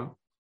the phone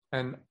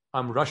and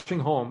I'm rushing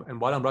home. And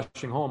while I'm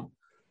rushing home,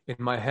 in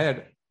my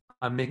head,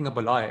 I'm making up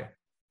a lie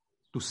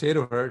to say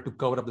to her to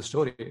cover up the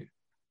story.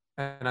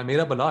 And I made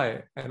up a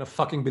lie, and a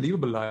fucking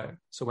believable lie.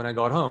 So when I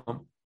got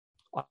home,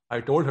 I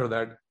told her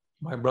that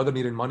my brother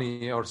needed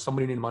money, or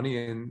somebody needed money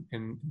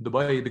in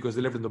Dubai, because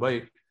they lived in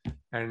Dubai.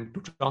 And to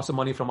transfer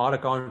money from our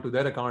account to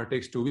their account, it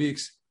takes 2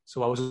 weeks.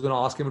 So I was going to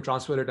ask him to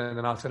transfer it, and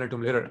then I'll send it to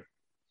him later.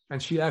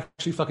 And she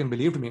actually fucking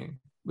believed me,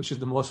 which is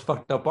the most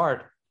fucked up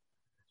part.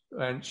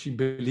 And she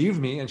believed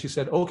me, and she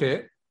said,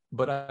 okay,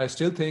 but I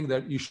still think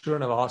that you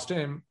shouldn't have asked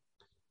him.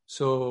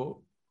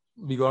 So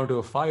we got into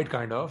a fight,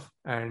 kind of,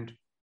 and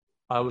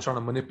I was trying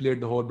to manipulate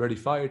the whole bloody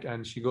fight.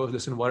 And she goes,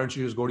 listen, why don't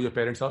you just go to your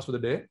parents' house for the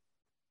day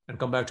and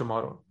come back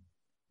tomorrow?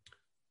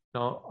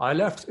 Now, I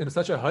left in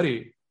such a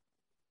hurry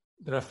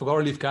that I forgot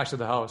to leave cash at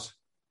the house.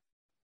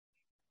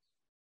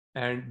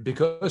 And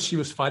because she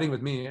was fighting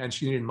with me and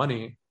she needed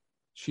money,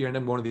 she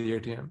ended up going to the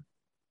ATM.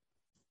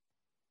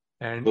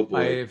 And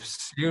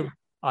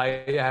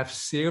I have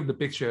saved the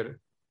picture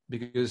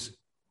because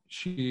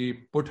she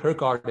put her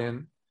card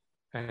in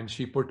and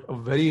she put a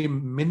very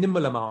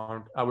minimal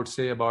amount, I would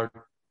say about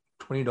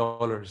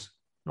 $20,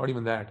 not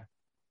even that.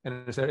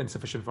 And it said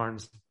insufficient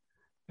funds.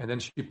 And then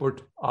she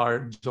put our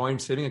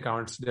joint saving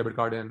accounts debit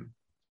card in.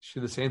 She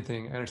did the same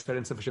thing, and it said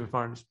insufficient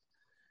funds.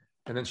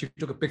 And then she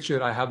took a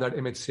picture. I have that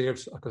image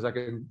saved because I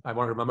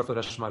want to remember for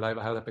the rest of my life.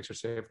 I have that picture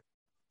saved.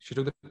 She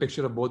took the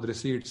picture of both the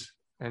receipts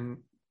and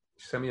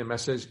sent me a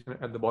message. And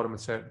at the bottom it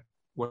said,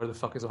 where the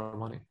fuck is our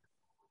money?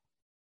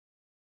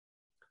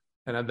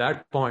 And at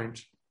that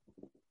point,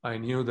 I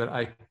knew that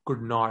I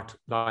could not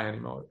lie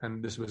anymore.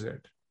 And this was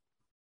it.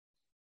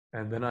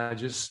 And then I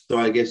just... So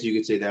I guess you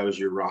could say that was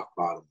your rock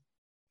bottom.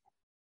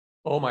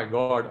 Oh my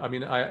God. I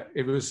mean, I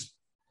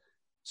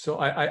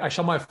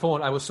shut my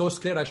phone. I was so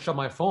scared I shut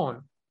my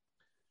phone.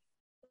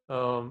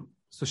 So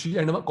she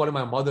ended up calling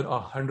my mother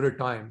 100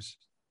 times.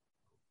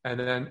 And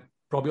then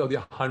probably on the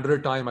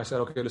 100th time, I said,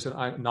 okay, listen,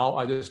 now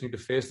I just need to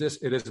face this.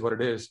 It is what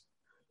it is.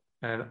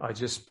 And I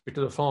just picked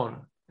up the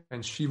phone.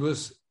 And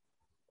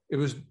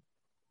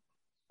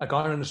I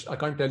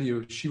can't tell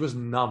you, she was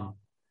numb.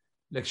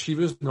 Like, she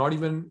was not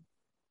even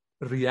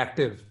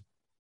reactive.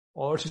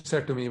 All she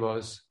said to me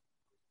was,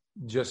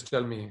 just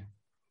tell me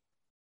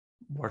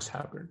what's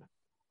happened.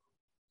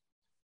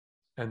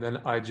 And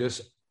then I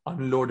just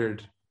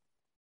unloaded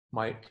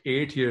my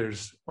 8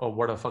 years of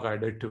what the fuck I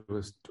did to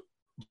her,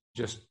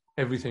 just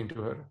everything to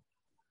her.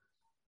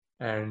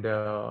 And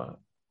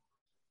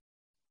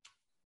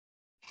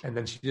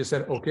then she just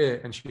said, okay,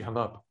 and she hung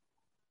up.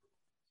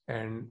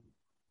 And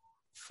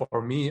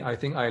for me, I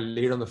think I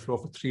laid on the floor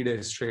for 3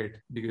 days straight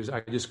because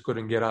I just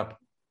couldn't get up.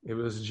 It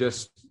was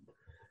just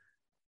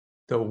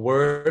the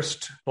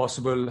worst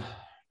possible.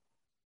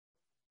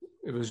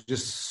 It was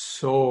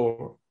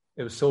so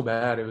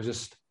bad. It was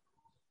just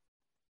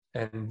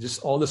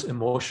all this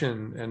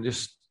emotion and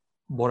just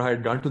what I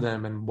had done to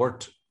them and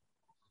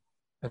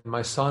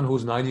my son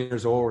who's 9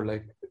 years old,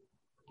 like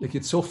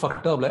it's so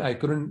fucked up. Like I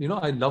couldn't,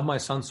 I love my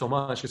son so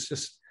much. It's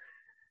just,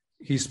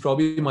 he's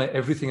probably my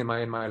everything in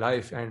my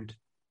life. And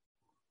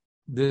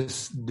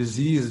this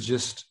disease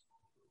just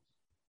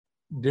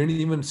didn't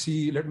even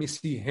let me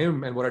see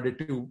him and what I did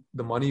to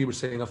the money he was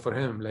saving up for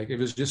him. Like it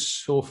was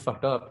just so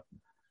fucked up.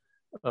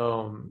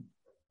 And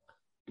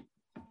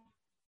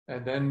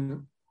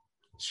then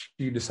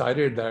we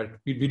decided that,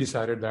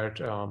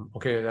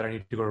 okay, that I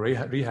need to go to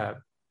rehab.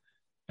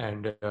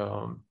 And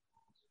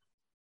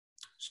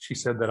she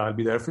said that I'll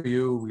be there for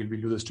you. We'll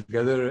do this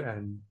together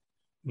and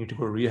you need to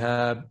go to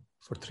rehab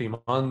for 3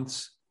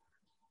 months.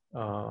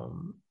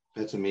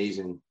 That's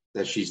amazing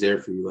that she's there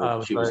for you.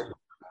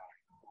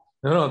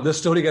 No, this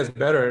story gets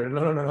better.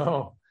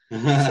 No.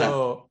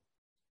 So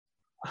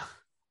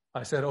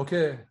I said,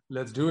 okay,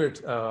 let's do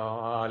it.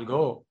 I'll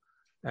go.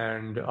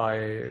 And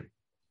I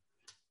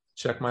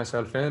check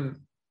myself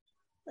in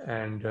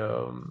and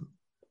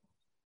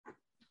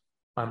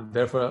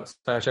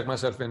I check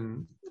myself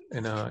in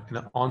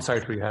an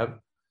on-site rehab,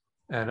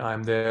 and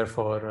I'm there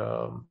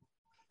for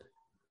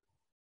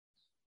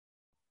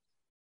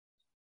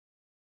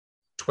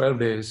 12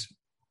 days.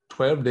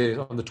 12 days.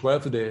 On the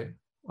 12th day,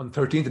 on the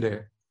 13th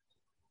day,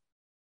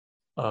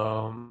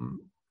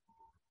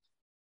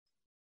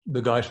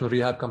 the guy from the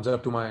rehab comes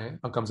up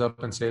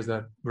and says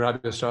that grab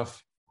your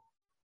stuff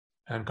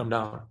and come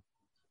down.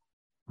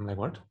 I'm like,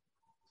 what?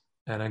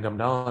 And I come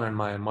down and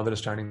my mother is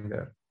standing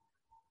there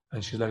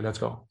and she's like, let's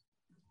go.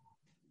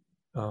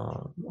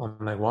 I'm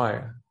like,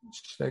 why?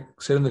 She's like,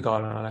 sit in the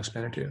car and I'll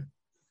explain it to you.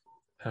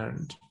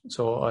 And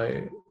so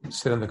I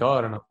sit in the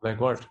car and I'm like,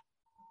 what?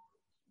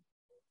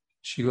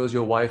 She goes,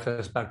 your wife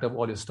has packed up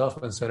all your stuff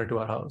and sent it to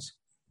our house.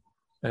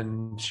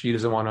 And she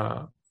doesn't want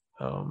to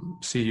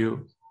see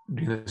you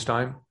during this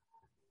time.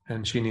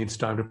 And she needs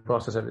time to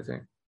process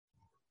everything.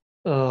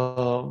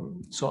 So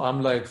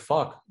I'm like,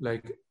 fuck.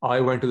 Like,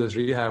 I went to this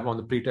rehab on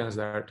the pretense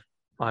that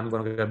I'm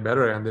going to get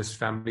better and this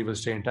family will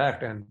stay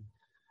intact and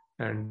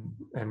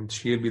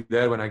she'll be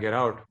there when I get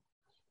out.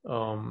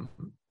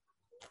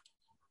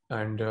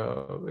 And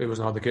it was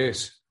not the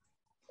case.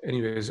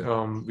 Anyways,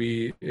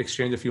 we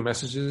exchanged a few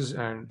messages,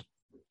 and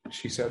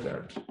she said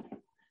that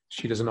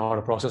she doesn't know how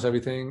to process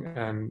everything,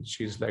 and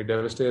she's like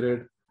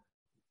devastated,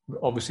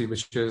 obviously,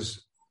 which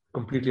is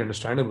completely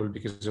understandable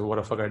because of what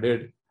the fuck I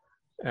did.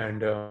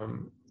 And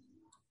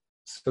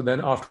so then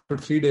after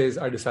 3 days,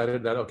 I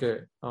decided that, okay,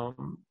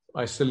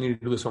 I still need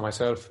to do this for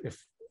myself. If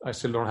I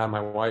still don't have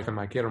my wife and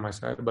my kid on my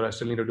side, but I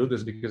still need to do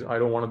this because I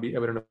don't want to be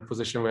ever in a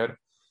position where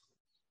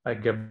I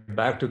get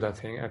back to that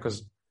thing.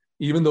 Because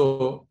even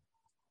though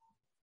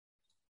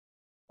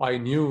I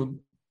knew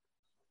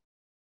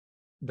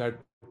that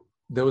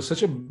there was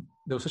such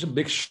a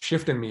big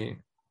shift in me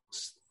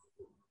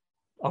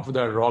after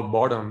that rock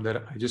bottom,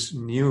 that I just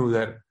knew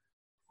that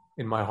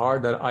in my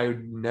heart that I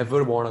would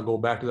never want to go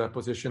back to that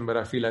position where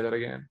I feel like that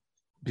again,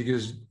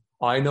 because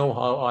I know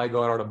how I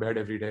got out of bed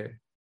every day.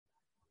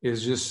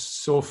 It's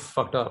just so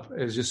fucked up.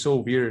 It's just so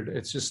weird.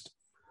 It's just,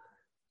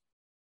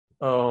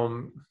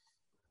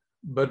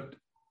 but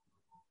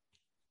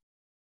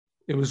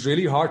it was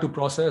really hard to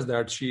process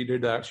that she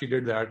did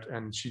that,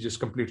 and she just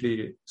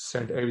completely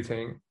sent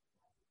everything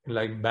in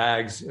like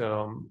bags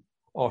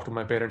off to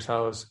my parents'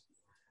 house.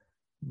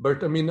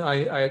 But I mean,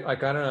 I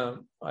kind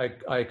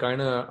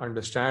of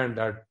understand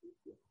that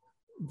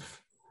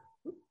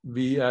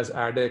we as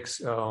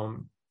addicts,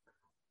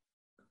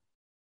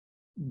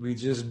 we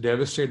just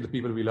devastate the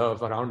people we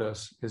love around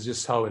us. It's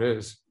just how it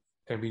is,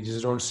 and we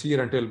just don't see it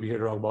until we hit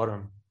rock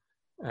bottom.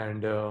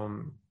 And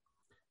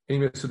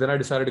anyway, so then I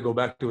decided to go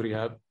back to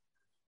rehab,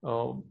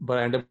 but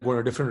I ended up going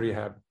to a different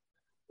rehab.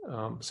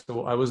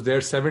 So I was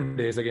there 7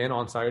 days again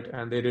on site,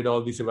 and they did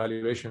all these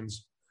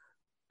evaluations.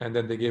 And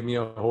then they gave me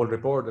a whole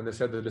report, and they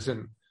said that,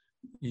 listen,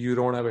 you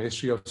don't have a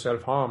history of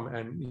self-harm,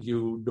 and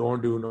you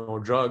don't do no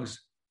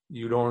drugs,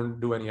 you don't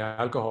do any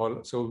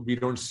alcohol, so we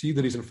don't see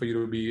the reason for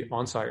you to be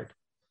on site.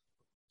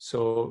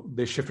 So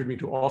they shifted me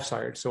to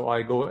off-site. So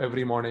I go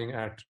every morning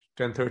at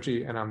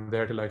 10:30, and I'm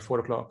there till like 4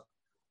 o'clock.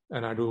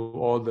 And I do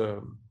all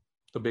the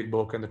big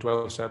book and the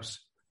 12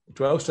 steps. The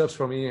 12 steps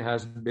for me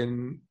has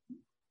been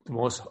the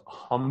most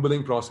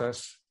humbling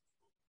process.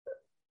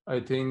 I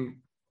think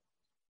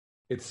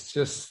it's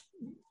just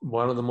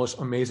one of the most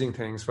amazing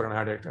things for an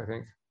addict, I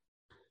think.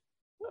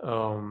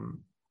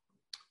 I'm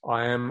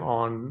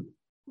on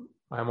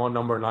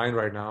number 9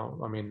 right now.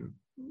 I mean,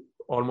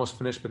 almost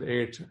finished with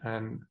 8,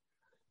 and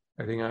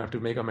I think I have to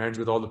make amends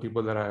with all the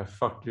people that I have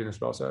fucked in this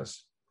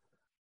process.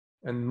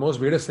 And the most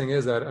weirdest thing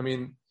is that, I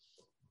mean,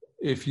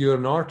 if you're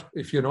not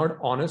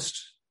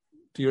honest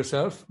to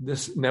yourself,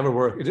 this never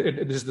works.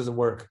 It just doesn't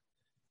work.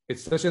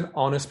 It's such an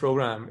honest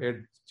program.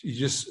 It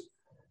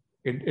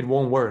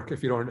won't work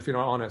if you're not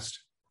honest.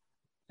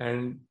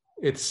 And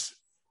it's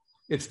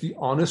the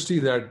honesty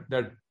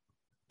that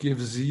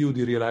gives you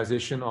the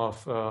realization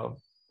of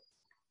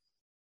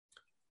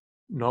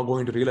not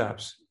going to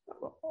relapse.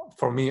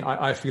 For me,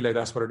 I feel like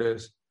that's what it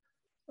is.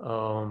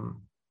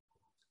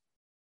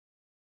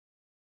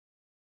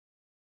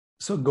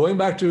 So going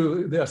back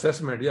to the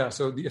assessment,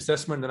 so the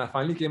assessment, then I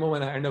finally came home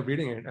and I ended up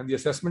reading it. And the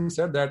assessment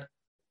said that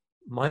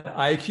my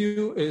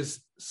IQ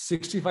is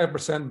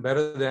 65%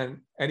 better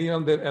than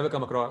anyone they've ever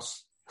come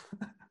across.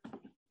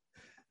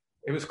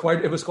 It was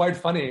quite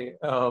funny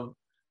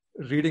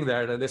reading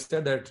that. And they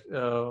said that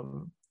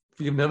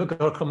we've never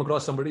come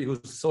across somebody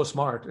who's so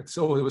smart. It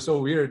was so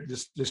weird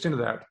just listening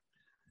to that.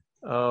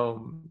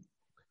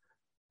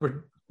 But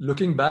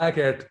looking back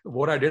at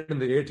what I did in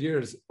the 8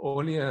 years,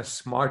 only a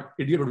smart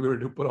idiot would be able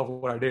to pull off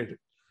what I did,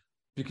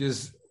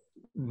 because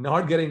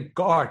not getting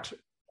caught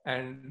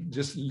and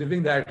just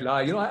living that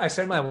lie. I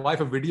sent my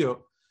wife a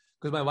video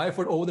because my wife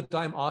would over the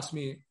time ask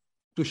me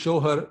to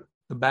show her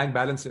the bank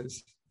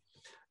balances.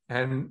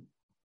 And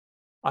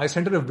I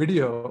sent her a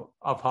video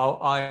of how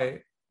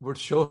I would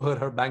show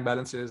her bank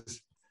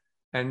balances,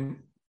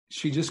 and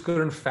she just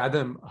couldn't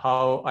fathom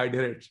how I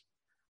did it.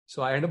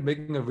 So I ended up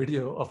making a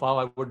video of how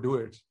I would do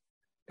it.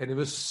 And it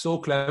was so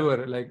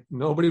clever, like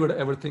nobody would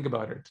ever think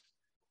about it.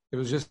 It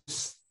was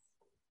just,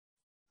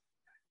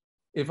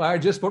 if I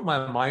had just put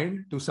my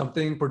mind to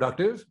something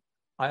productive,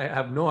 I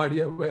have no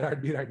idea where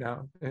I'd be right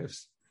now.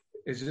 It's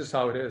just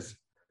how it is.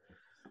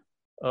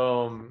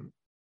 So,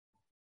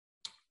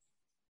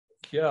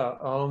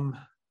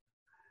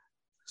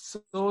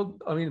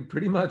 I mean,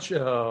 pretty much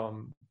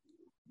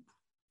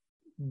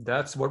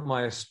that's what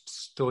my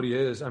story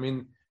is. I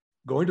mean,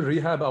 going to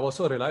rehab, I've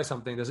also realized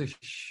something. There's a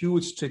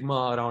huge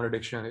stigma around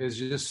addiction. It's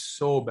just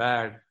so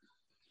bad.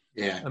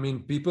 Yeah. I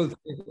mean, people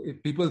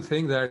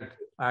think that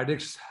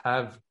addicts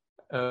have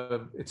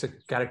it's a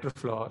character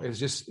flaw. It's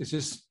just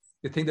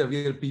they think that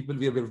we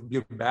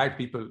are bad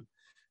people.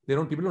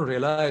 People don't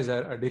realize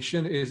that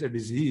addiction is a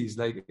disease.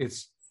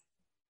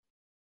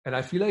 And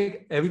I feel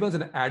like everyone's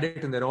an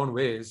addict in their own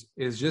ways.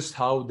 It's just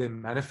how they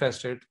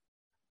manifest it.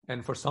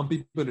 And for some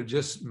people, it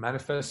just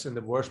manifests in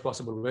the worst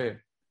possible way.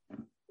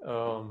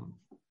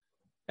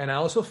 And I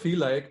also feel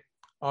like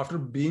after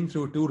being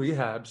through 2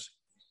 rehabs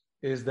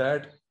is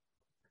that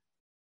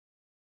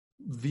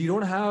we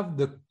don't have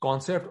the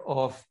concept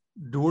of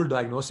dual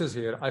diagnosis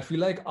here. I feel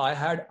like I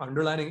had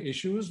underlying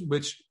issues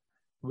which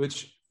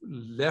which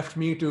left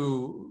me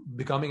to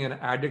becoming an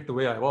addict the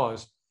way I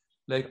was.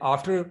 Like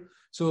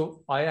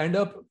so I end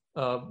up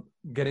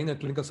getting a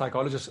clinical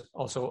psychologist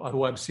also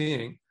who I'm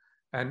seeing.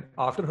 And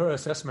after her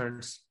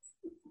assessments,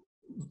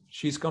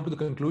 she's come to the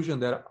conclusion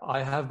that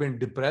I have been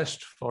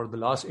depressed for the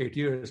last 8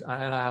 years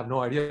and I have no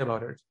idea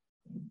about it.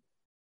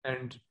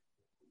 And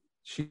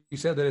she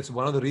said that it's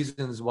one of the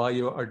reasons why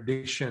your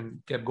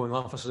addiction kept going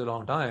on for such a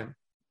long time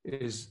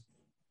is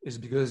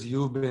because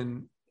you've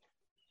been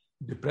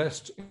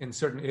depressed in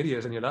certain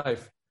areas in your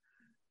life.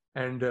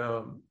 And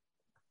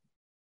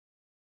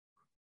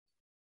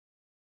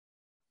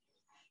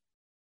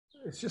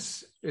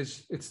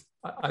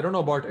I don't know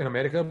about in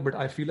America, but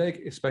I feel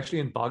like, especially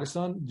in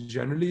Pakistan,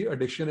 generally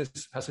addiction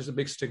has such a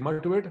big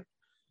stigma to it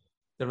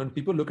that when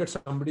people look at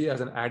somebody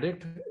as an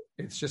addict,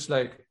 it's just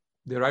like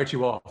they write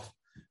you off.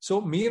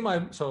 So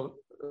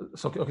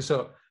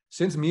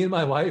since me and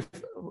my wife,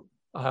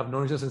 I have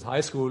known each other since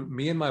high school,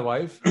 me and my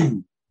wife,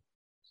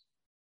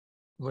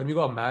 when we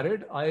got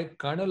married, I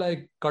kind of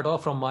like cut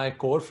off from my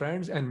core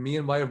friends, and me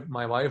and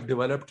my wife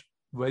developed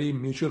very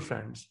mutual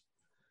friends.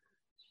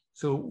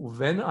 So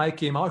when I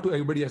came out to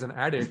everybody as an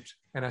addict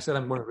and I said,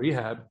 I'm going to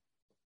rehab,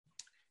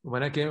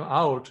 when I came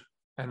out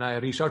and I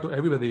reached out to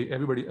everybody,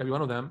 every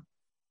one of them,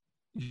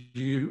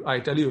 I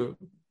tell you,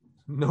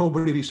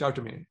 nobody reached out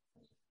to me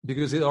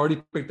because they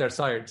already picked their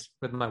sides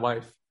with my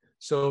wife.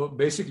 So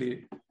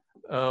basically,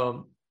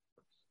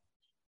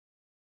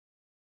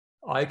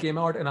 I came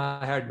out and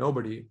I had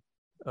nobody.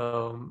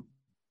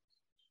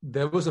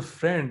 There was a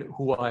friend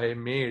who I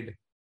made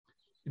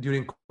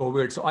during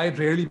COVID. So I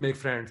rarely make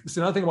friends. This is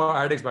another thing about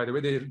addicts, by the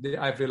way.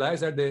 I've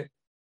realized that they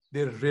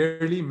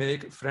rarely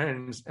make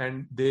friends,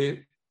 and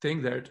they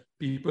think that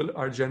people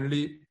are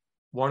generally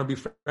want to be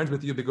friends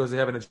with you because they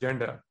have an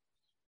agenda,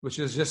 which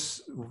is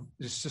just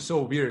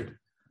so weird.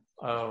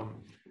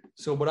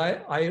 But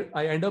I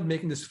end up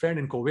making this friend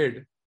in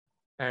COVID,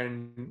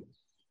 and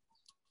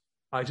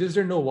I just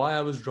didn't know why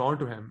I was drawn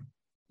to him.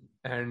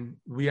 And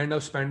we end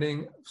up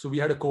so we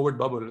had a COVID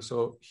bubble.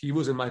 So he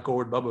was in my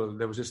COVID bubble.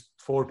 There was just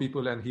 4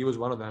 people and he was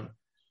one of them.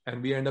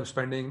 And we end up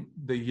spending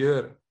the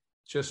year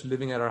just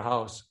living at our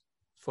house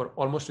for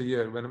almost a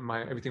year when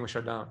everything was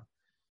shut down.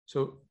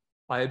 So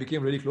I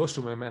became really close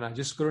to him, and I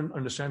just couldn't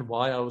understand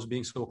why I was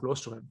being so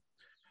close to him.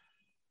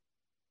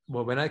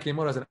 But when I came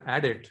out as an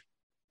addict,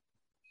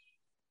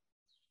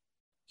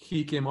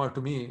 he came out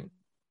to me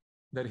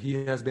that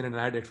he has been an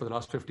addict for the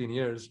last 15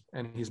 years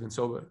and he's been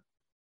sober.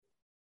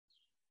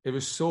 It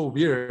was so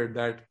weird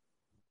that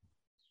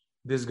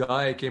this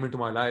guy came into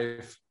my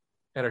life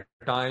at a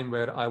time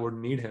where I would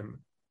need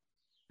him.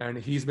 And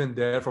he's been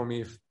there for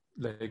me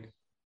like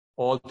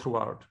all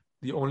throughout.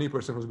 The only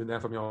person who's been there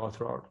for me all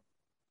throughout.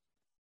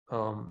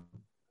 So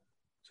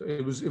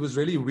it was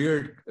really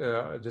weird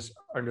just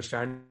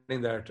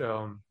understanding that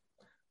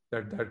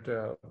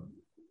that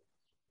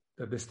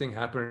this thing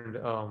happened.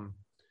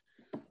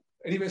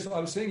 Anyway, so I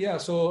was saying,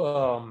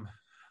 so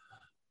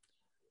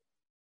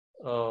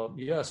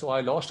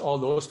I lost all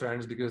those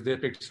friends because they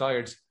picked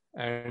sides.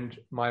 And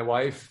my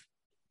wife,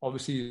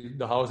 obviously,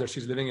 the house that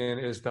she's living in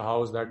is the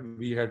house that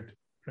we had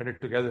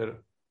rented together.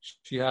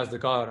 She has the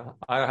car.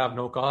 I have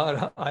no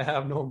car. I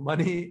have no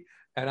money,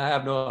 and I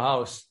have no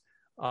house.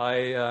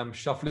 I am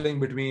shuffling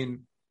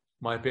between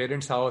my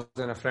parents' house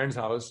and a friend's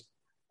house.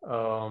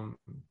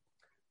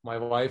 My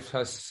wife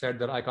has said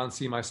that I can't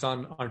see my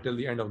son until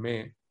the end of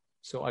May,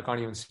 so I can't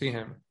even see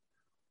him.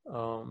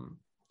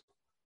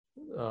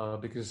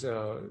 Because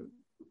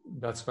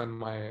that's when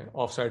my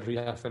offsite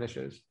rehab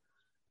finishes.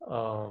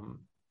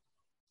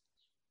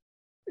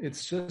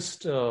 It's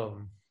just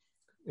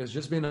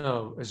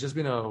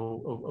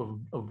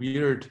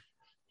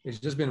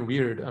been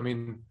weird. I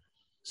mean,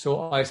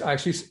 I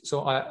actually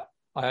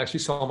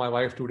saw my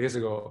wife 2 days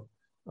ago.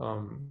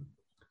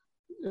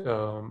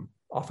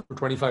 After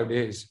 25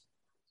 days,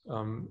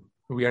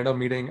 we ended up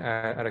meeting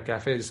at a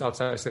cafe just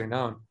outside, sitting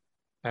down,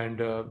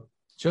 and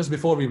just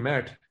before we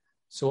met.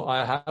 So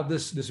I have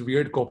this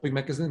weird coping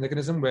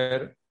mechanism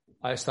where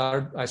I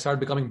start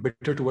becoming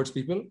bitter towards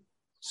people,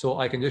 so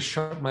I can just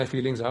shut my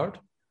feelings out.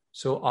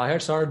 So I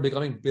had started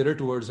becoming bitter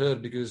towards her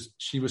because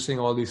she was saying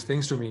all these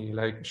things to me,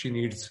 like she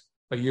needs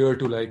a year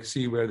to like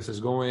see where this is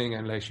going,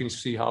 and like she needs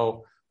to see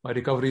how my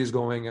recovery is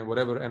going and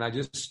whatever. And I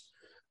just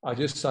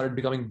started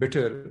becoming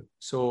bitter,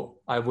 so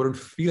I wouldn't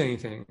feel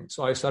anything.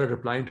 So I started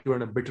replying to her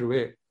in a bitter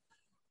way.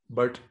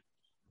 But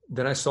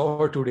then I saw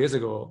her 2 days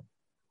ago.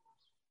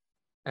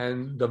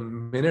 And the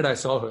minute I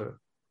saw her,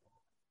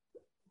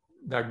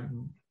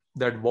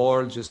 that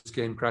wall just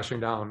came crashing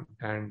down,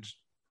 and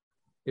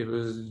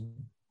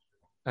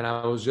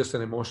I was just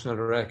an emotional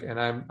wreck. And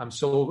I was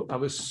so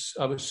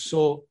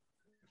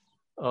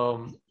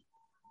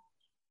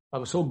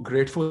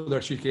grateful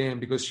that she came,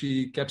 because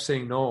she kept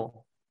saying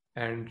no,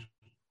 and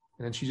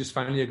then she just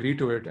finally agreed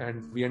to it,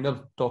 and we ended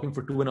up talking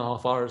for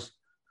 2.5 hours.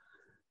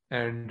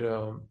 And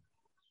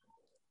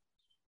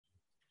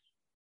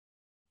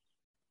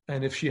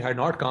if she had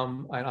not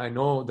come, I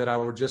know that I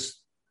would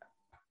just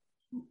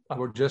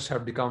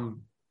have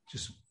become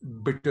just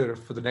bitter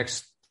for the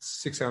next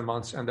 6-7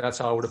 months, and that's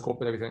how I would have coped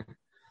with everything.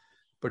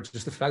 But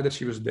just the fact that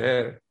she was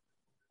there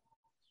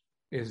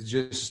is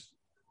just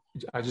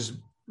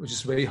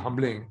very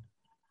humbling.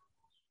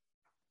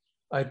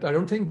 I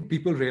don't think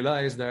people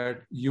realize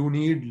that you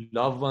need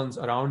loved ones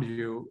around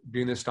you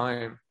during this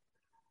time,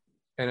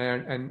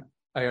 and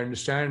I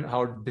understand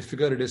how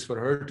difficult it is for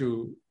her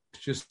to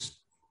just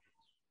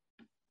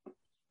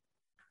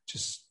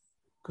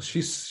because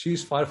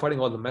she's fighting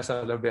all the mess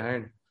I left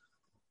behind.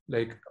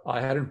 Like,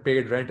 I hadn't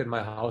paid rent in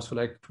my house for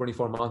like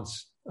 24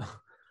 months.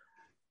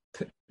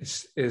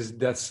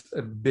 That's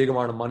a big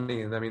amount of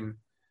money, and I mean,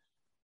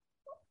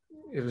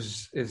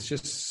 it's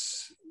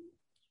just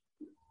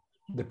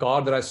the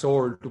car that I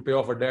sold to pay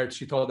off her debt.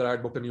 She thought that I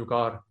had booked a new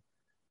car.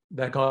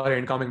 That car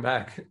ain't coming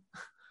back.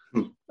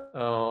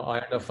 I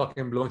ended up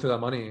fucking blowing through that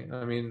money.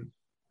 I mean,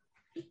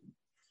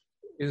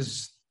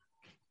 it's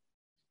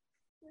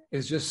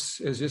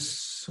just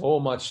so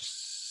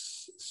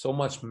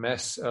much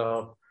mess.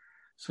 So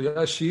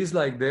yeah, she's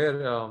like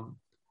there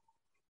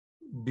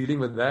dealing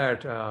with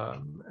that,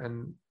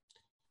 and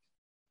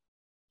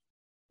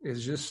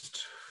it's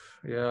just,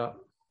 yeah.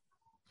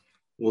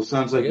 Well, it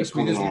sounds like you've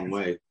come a long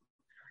way.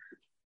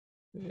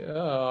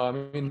 Yeah, I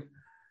mean,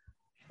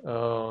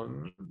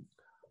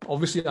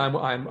 obviously,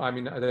 I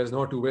mean, there's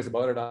no two ways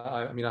about it.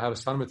 I mean, I have a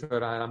son with her,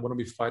 and I'm going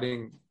to be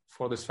fighting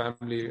for this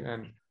family,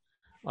 and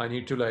I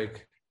need to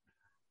like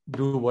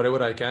do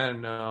whatever I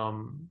can,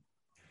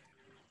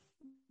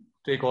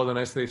 take all the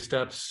necessary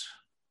steps,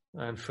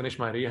 and finish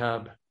my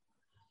rehab,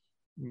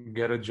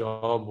 get a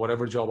job,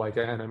 whatever job I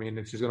can. I mean,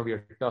 it's going to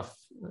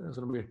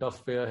be a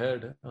tough way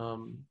ahead.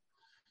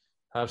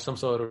 Have some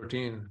sort of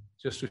routine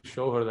just to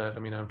show her that, I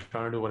mean, I'm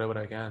trying to do whatever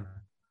I can.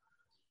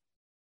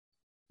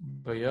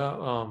 But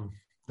yeah,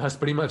 that's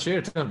pretty much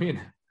it. I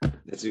mean,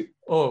 that's it.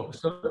 Oh,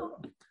 so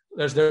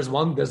there's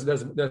one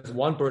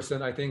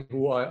person I think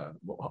who I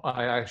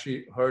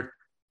actually hurt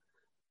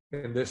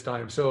in this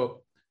time.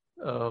 So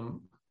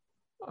I'm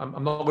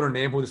not going to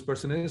name who this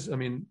person is. I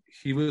mean,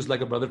 he was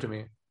like a brother to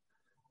me.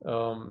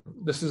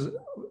 This is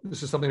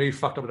something very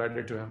fucked up that I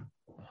did to him.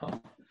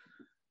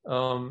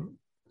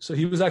 So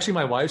he was actually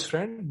my wife's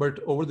friend, but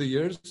over the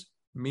years,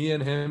 me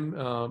and him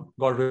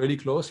got really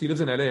close. He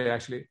lives in LA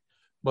actually,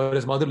 but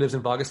his mother lives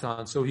in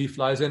Pakistan. So he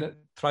flies in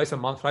thrice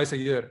a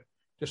year,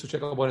 just to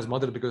check up on his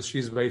mother because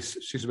she's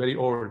very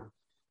old.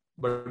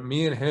 But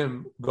me and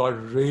him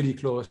got really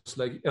close,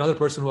 like another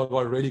person who I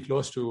got really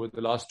close to in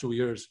the last 2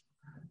 years.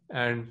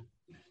 And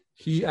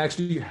he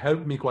actually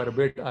helped me quite a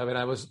bit. When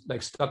I was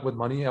like stuck with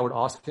money, I would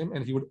ask him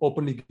and he would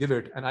openly give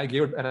it. And I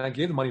gave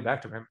the money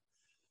back to him.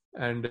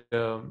 And,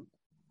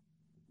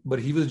 but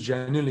he was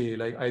genuinely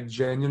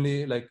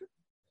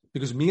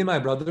because me and my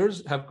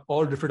brothers have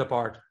all drifted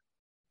apart.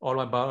 All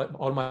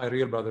my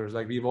real brothers,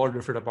 like we've all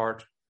drifted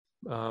apart.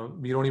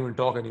 We don't even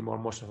talk anymore,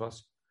 most of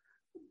us.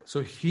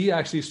 So he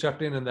actually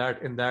stepped in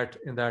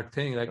that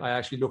thing. Like, I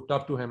actually looked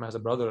up to him as a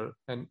brother,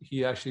 and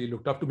he actually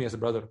looked up to me as a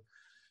brother.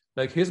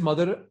 Like his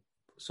mother.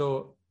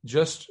 So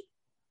just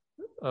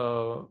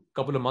a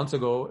couple of months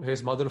ago,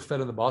 his mother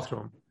fell in the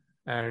bathroom,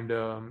 and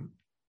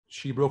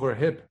she broke her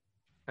hip.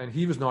 And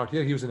he was not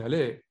here; he was in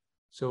LA.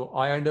 So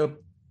I ended up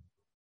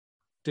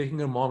taking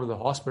her mom to the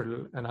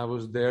hospital, and I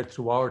was there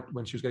throughout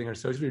when she was getting her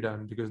surgery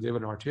done because they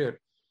were not here.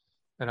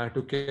 And I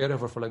took care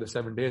of her for like the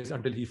 7 days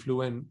until he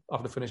flew in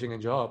after finishing a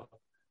job.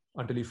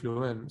 Until he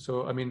flew in.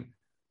 So I mean,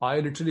 I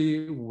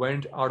literally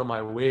went out of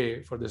my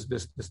way for this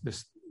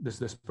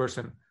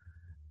person,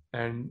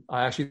 and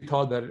I actually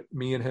thought that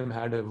me and him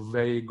had a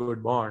very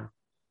good bond.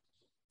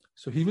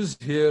 So he was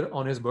here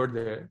on his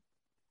birthday.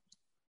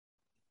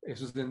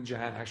 This was in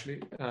Jan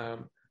actually,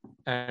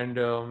 and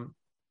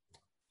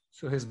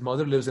so his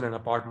mother lives in an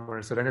apartment.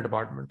 It's a rented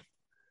apartment,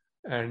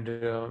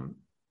 and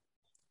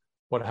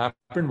what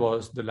happened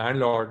was the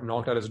landlord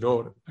knocked at his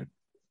door.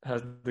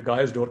 At the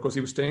guy's door because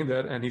he was staying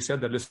there, and he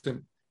said that,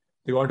 listen,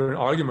 they got into an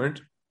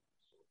argument,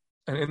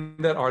 and in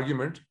that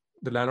argument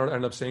the landlord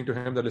ended up saying to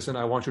him that, listen,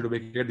 I want you to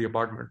vacate the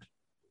apartment.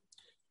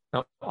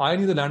 Now, I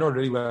knew the landlord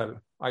really well.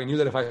 I knew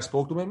that if I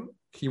spoke to him,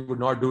 he would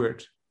not do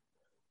it.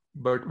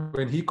 But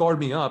when he called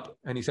me up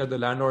and he said the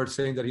landlord is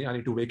saying that I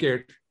need to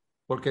vacate,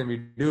 what can we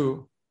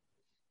do?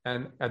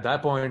 And at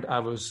that point I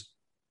was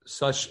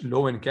such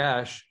low in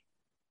cash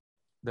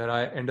that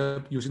I ended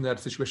up using that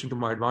situation to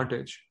my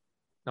advantage.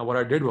 Now, what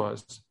I did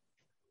was,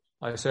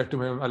 I lied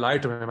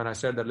to him, and I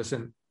said that,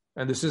 listen,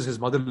 and this is his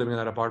mother living in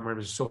that apartment,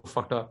 which is so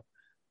fucked up.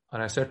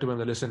 And I said to him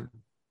that, listen,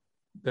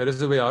 there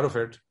is a way out of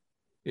it.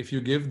 If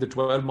you give the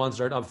 12 months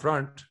right up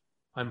front,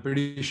 I'm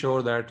pretty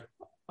sure that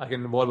I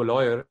can involve a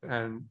lawyer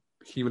and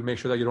he will make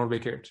sure that you don't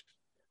vacate.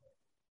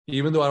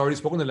 Even though I already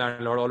spoken to the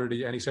landlord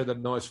already, and he said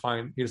that, no, it's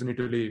fine. He doesn't need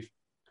to leave.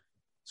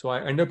 So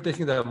I ended up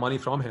taking that money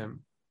from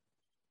him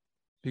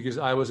because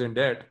I was in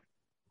debt.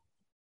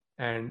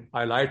 And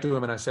I lied to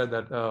him and I said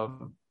that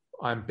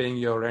I'm paying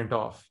your rent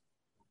off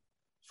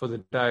for the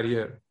entire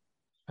year.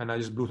 And I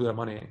just blew through that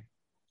money.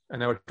 I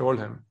never told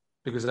him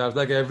because I was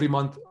like, every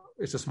month,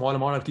 it's a small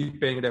amount. I'll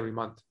keep paying it every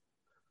month.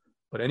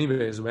 But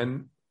anyways,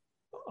 when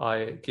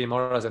I came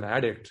out as an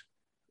addict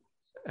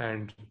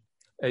and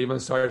even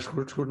started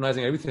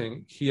scrutinizing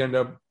everything.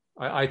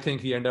 I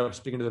think he ended up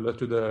speaking to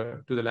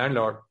the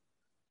landlord,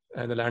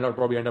 and the landlord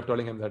probably ended up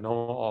telling him that,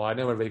 no, I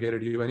never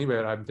vacated you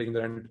anywhere. I'm taking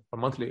the rent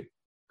monthly.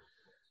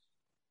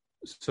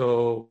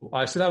 So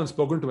I still haven't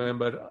spoken to him,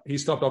 but he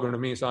stopped talking to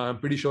me. So I'm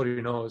pretty sure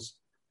he knows.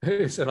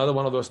 It's another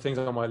one of those things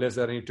on my list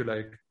that I need to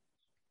like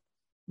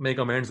make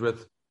amends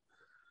with.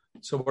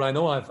 So, but I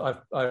know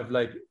I've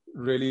like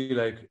really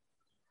like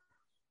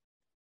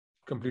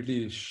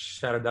completely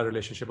shattered that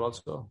relationship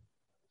also.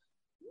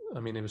 I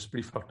mean, it was a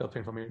pretty fucked up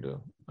thing for me to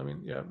do. I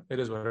mean, yeah, it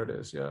is what it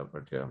is. Yeah,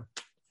 but yeah.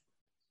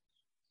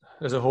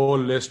 There's a whole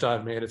list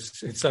I've made.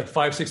 It's like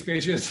 5-6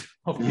 pages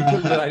of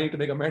people that I need to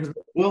make amends with.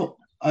 Well,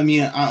 I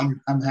mean,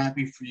 I'm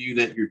happy for you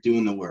that you're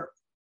doing the work.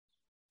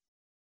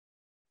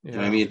 Yeah. You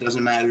know what I mean, it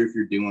doesn't matter if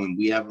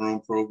we have our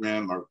own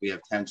program or we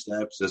have 10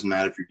 steps. It doesn't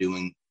matter if you're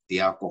doing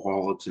the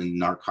Alcoholics and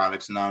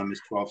Narcotics Anonymous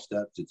 12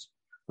 steps. It's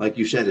like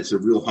you said, it's a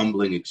real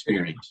humbling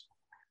experience.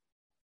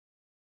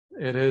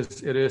 It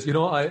is. You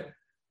know,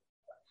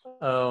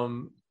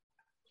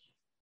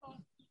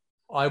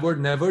 I would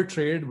never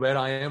trade where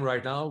I am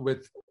right now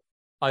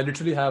I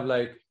literally have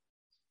like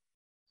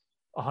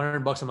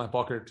 $100 in my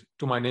pocket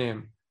to my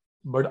name,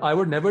 but I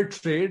would never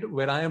trade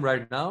where I am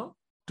right now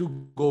to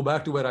go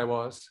back to where I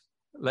was.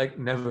 Like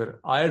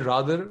never. I'd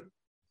rather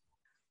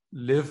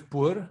live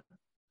poor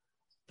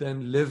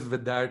than live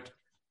with that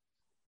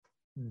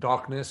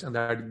darkness and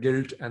that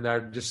guilt and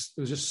that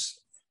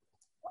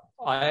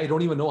I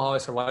don't even know how I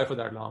survived for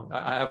that long.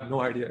 I have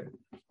no idea.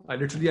 I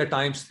literally at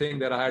times think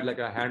that I had like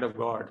a hand of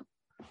God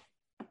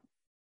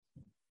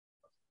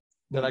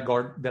that I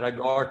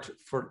got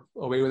for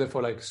away with it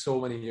for like so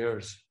many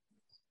years.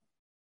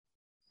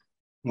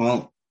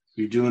 Well,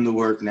 you're doing the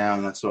work now,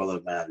 and that's all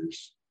that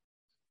matters.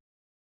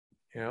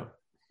 Yeah.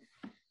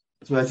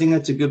 So I think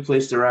that's a good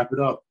place to wrap it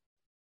up.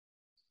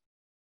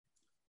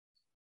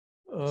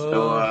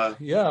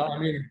 Yeah, I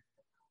mean,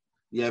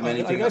 you have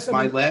anything else?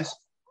 My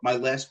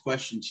last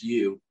question to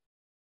you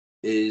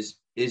is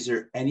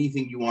there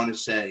anything you want to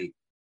say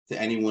to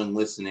anyone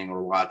listening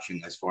or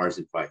watching as far as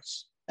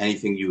advice?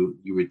 Anything you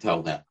would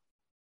tell them?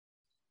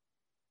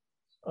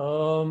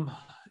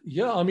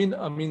 Yeah, I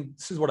mean,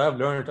 this is what I've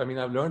learned. I mean,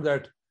 I've learned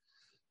that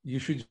you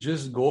should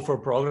just go for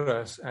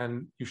progress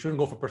and you shouldn't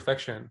go for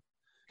perfection,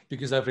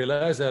 because I've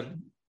realized that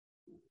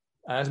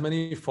as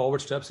many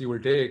forward steps you will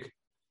take,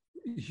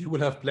 you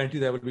will have plenty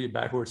that will be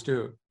backwards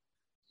too.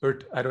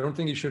 But I don't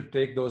think you should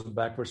take those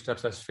backward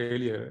steps as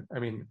failure. I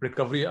mean,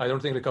 recovery, I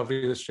don't think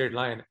recovery is a straight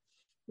line.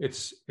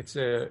 It's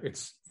the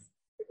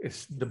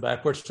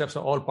backward steps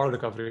are all part of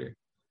recovery.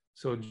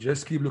 So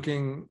just keep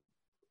looking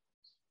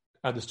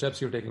at the steps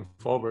you're taking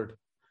forward.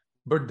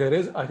 But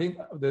there's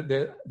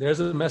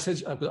a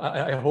message.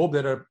 I hope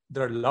there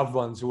are loved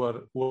ones who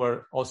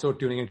are also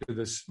tuning into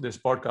this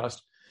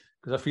podcast,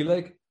 because I feel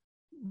like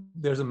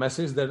there's a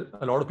message that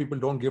a lot of people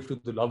don't give to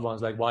the loved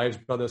ones, like wives,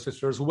 brothers,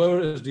 sisters,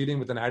 whoever is dealing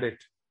with an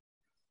addict.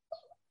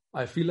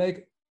 I feel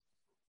like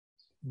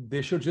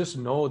they should just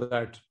know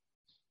that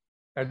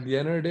at the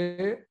end of the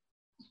day,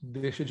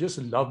 they should just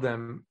love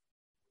them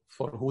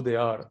for who they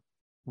are,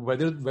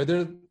 whether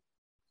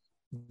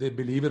they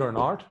believe it or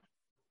not.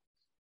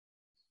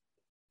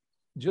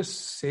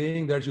 Just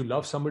saying that you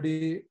love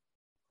somebody,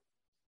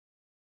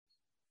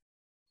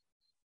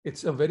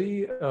 it's a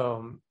very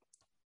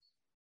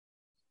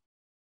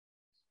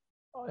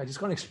I just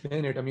can't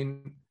explain it. I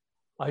mean,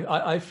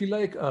 I feel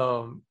like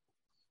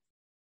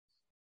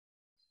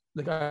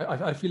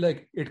I feel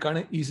like it kind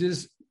of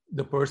eases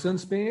the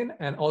person's pain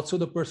and also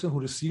the person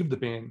who received the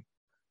pain.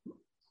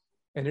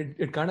 And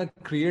it kind of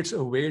creates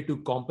a way to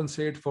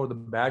compensate for the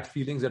bad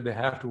feelings that they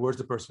have towards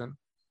the person.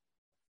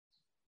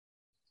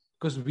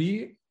 Because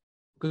we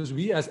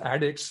as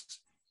addicts,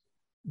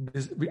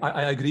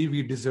 I agree,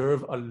 we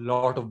deserve a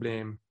lot of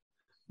blame.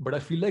 But I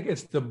feel like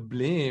it's the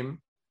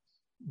blame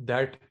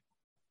that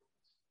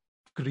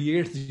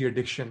creates the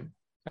addiction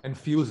and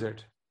fuels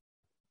it.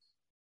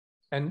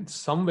 And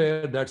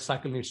somewhere that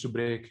cycle needs to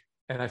break.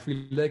 And I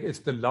feel like it's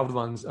the loved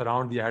ones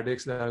around the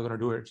addicts that are going to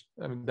do it.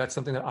 I mean, that's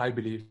something that I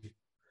believe.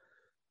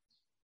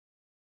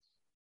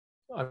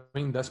 I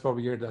mean, that's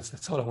probably it.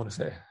 That's all I want to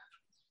say.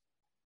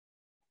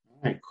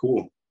 All right,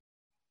 cool.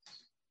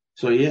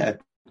 So yeah,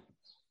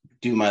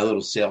 do my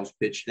little sales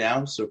pitch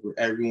now. So for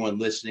everyone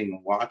listening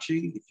and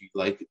watching, if you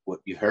like what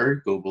you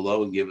heard, go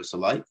below and give us a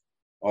like.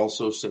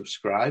 Also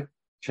subscribe.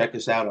 Check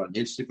us out on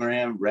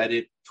Instagram,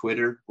 Reddit,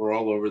 Twitter. We're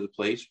all over the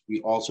place.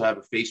 We also have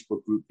a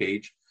Facebook group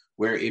page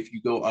where if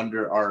you go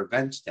under our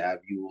events tab,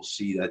 you will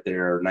see that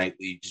there are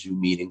nightly Zoom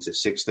meetings at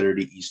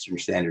 6:30 Eastern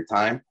Standard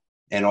Time.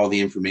 And all the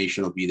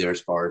information will be there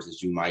as far as the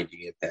Zoom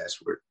ID and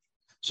password.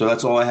 So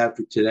that's all I have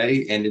for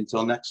today. And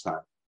until next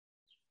time.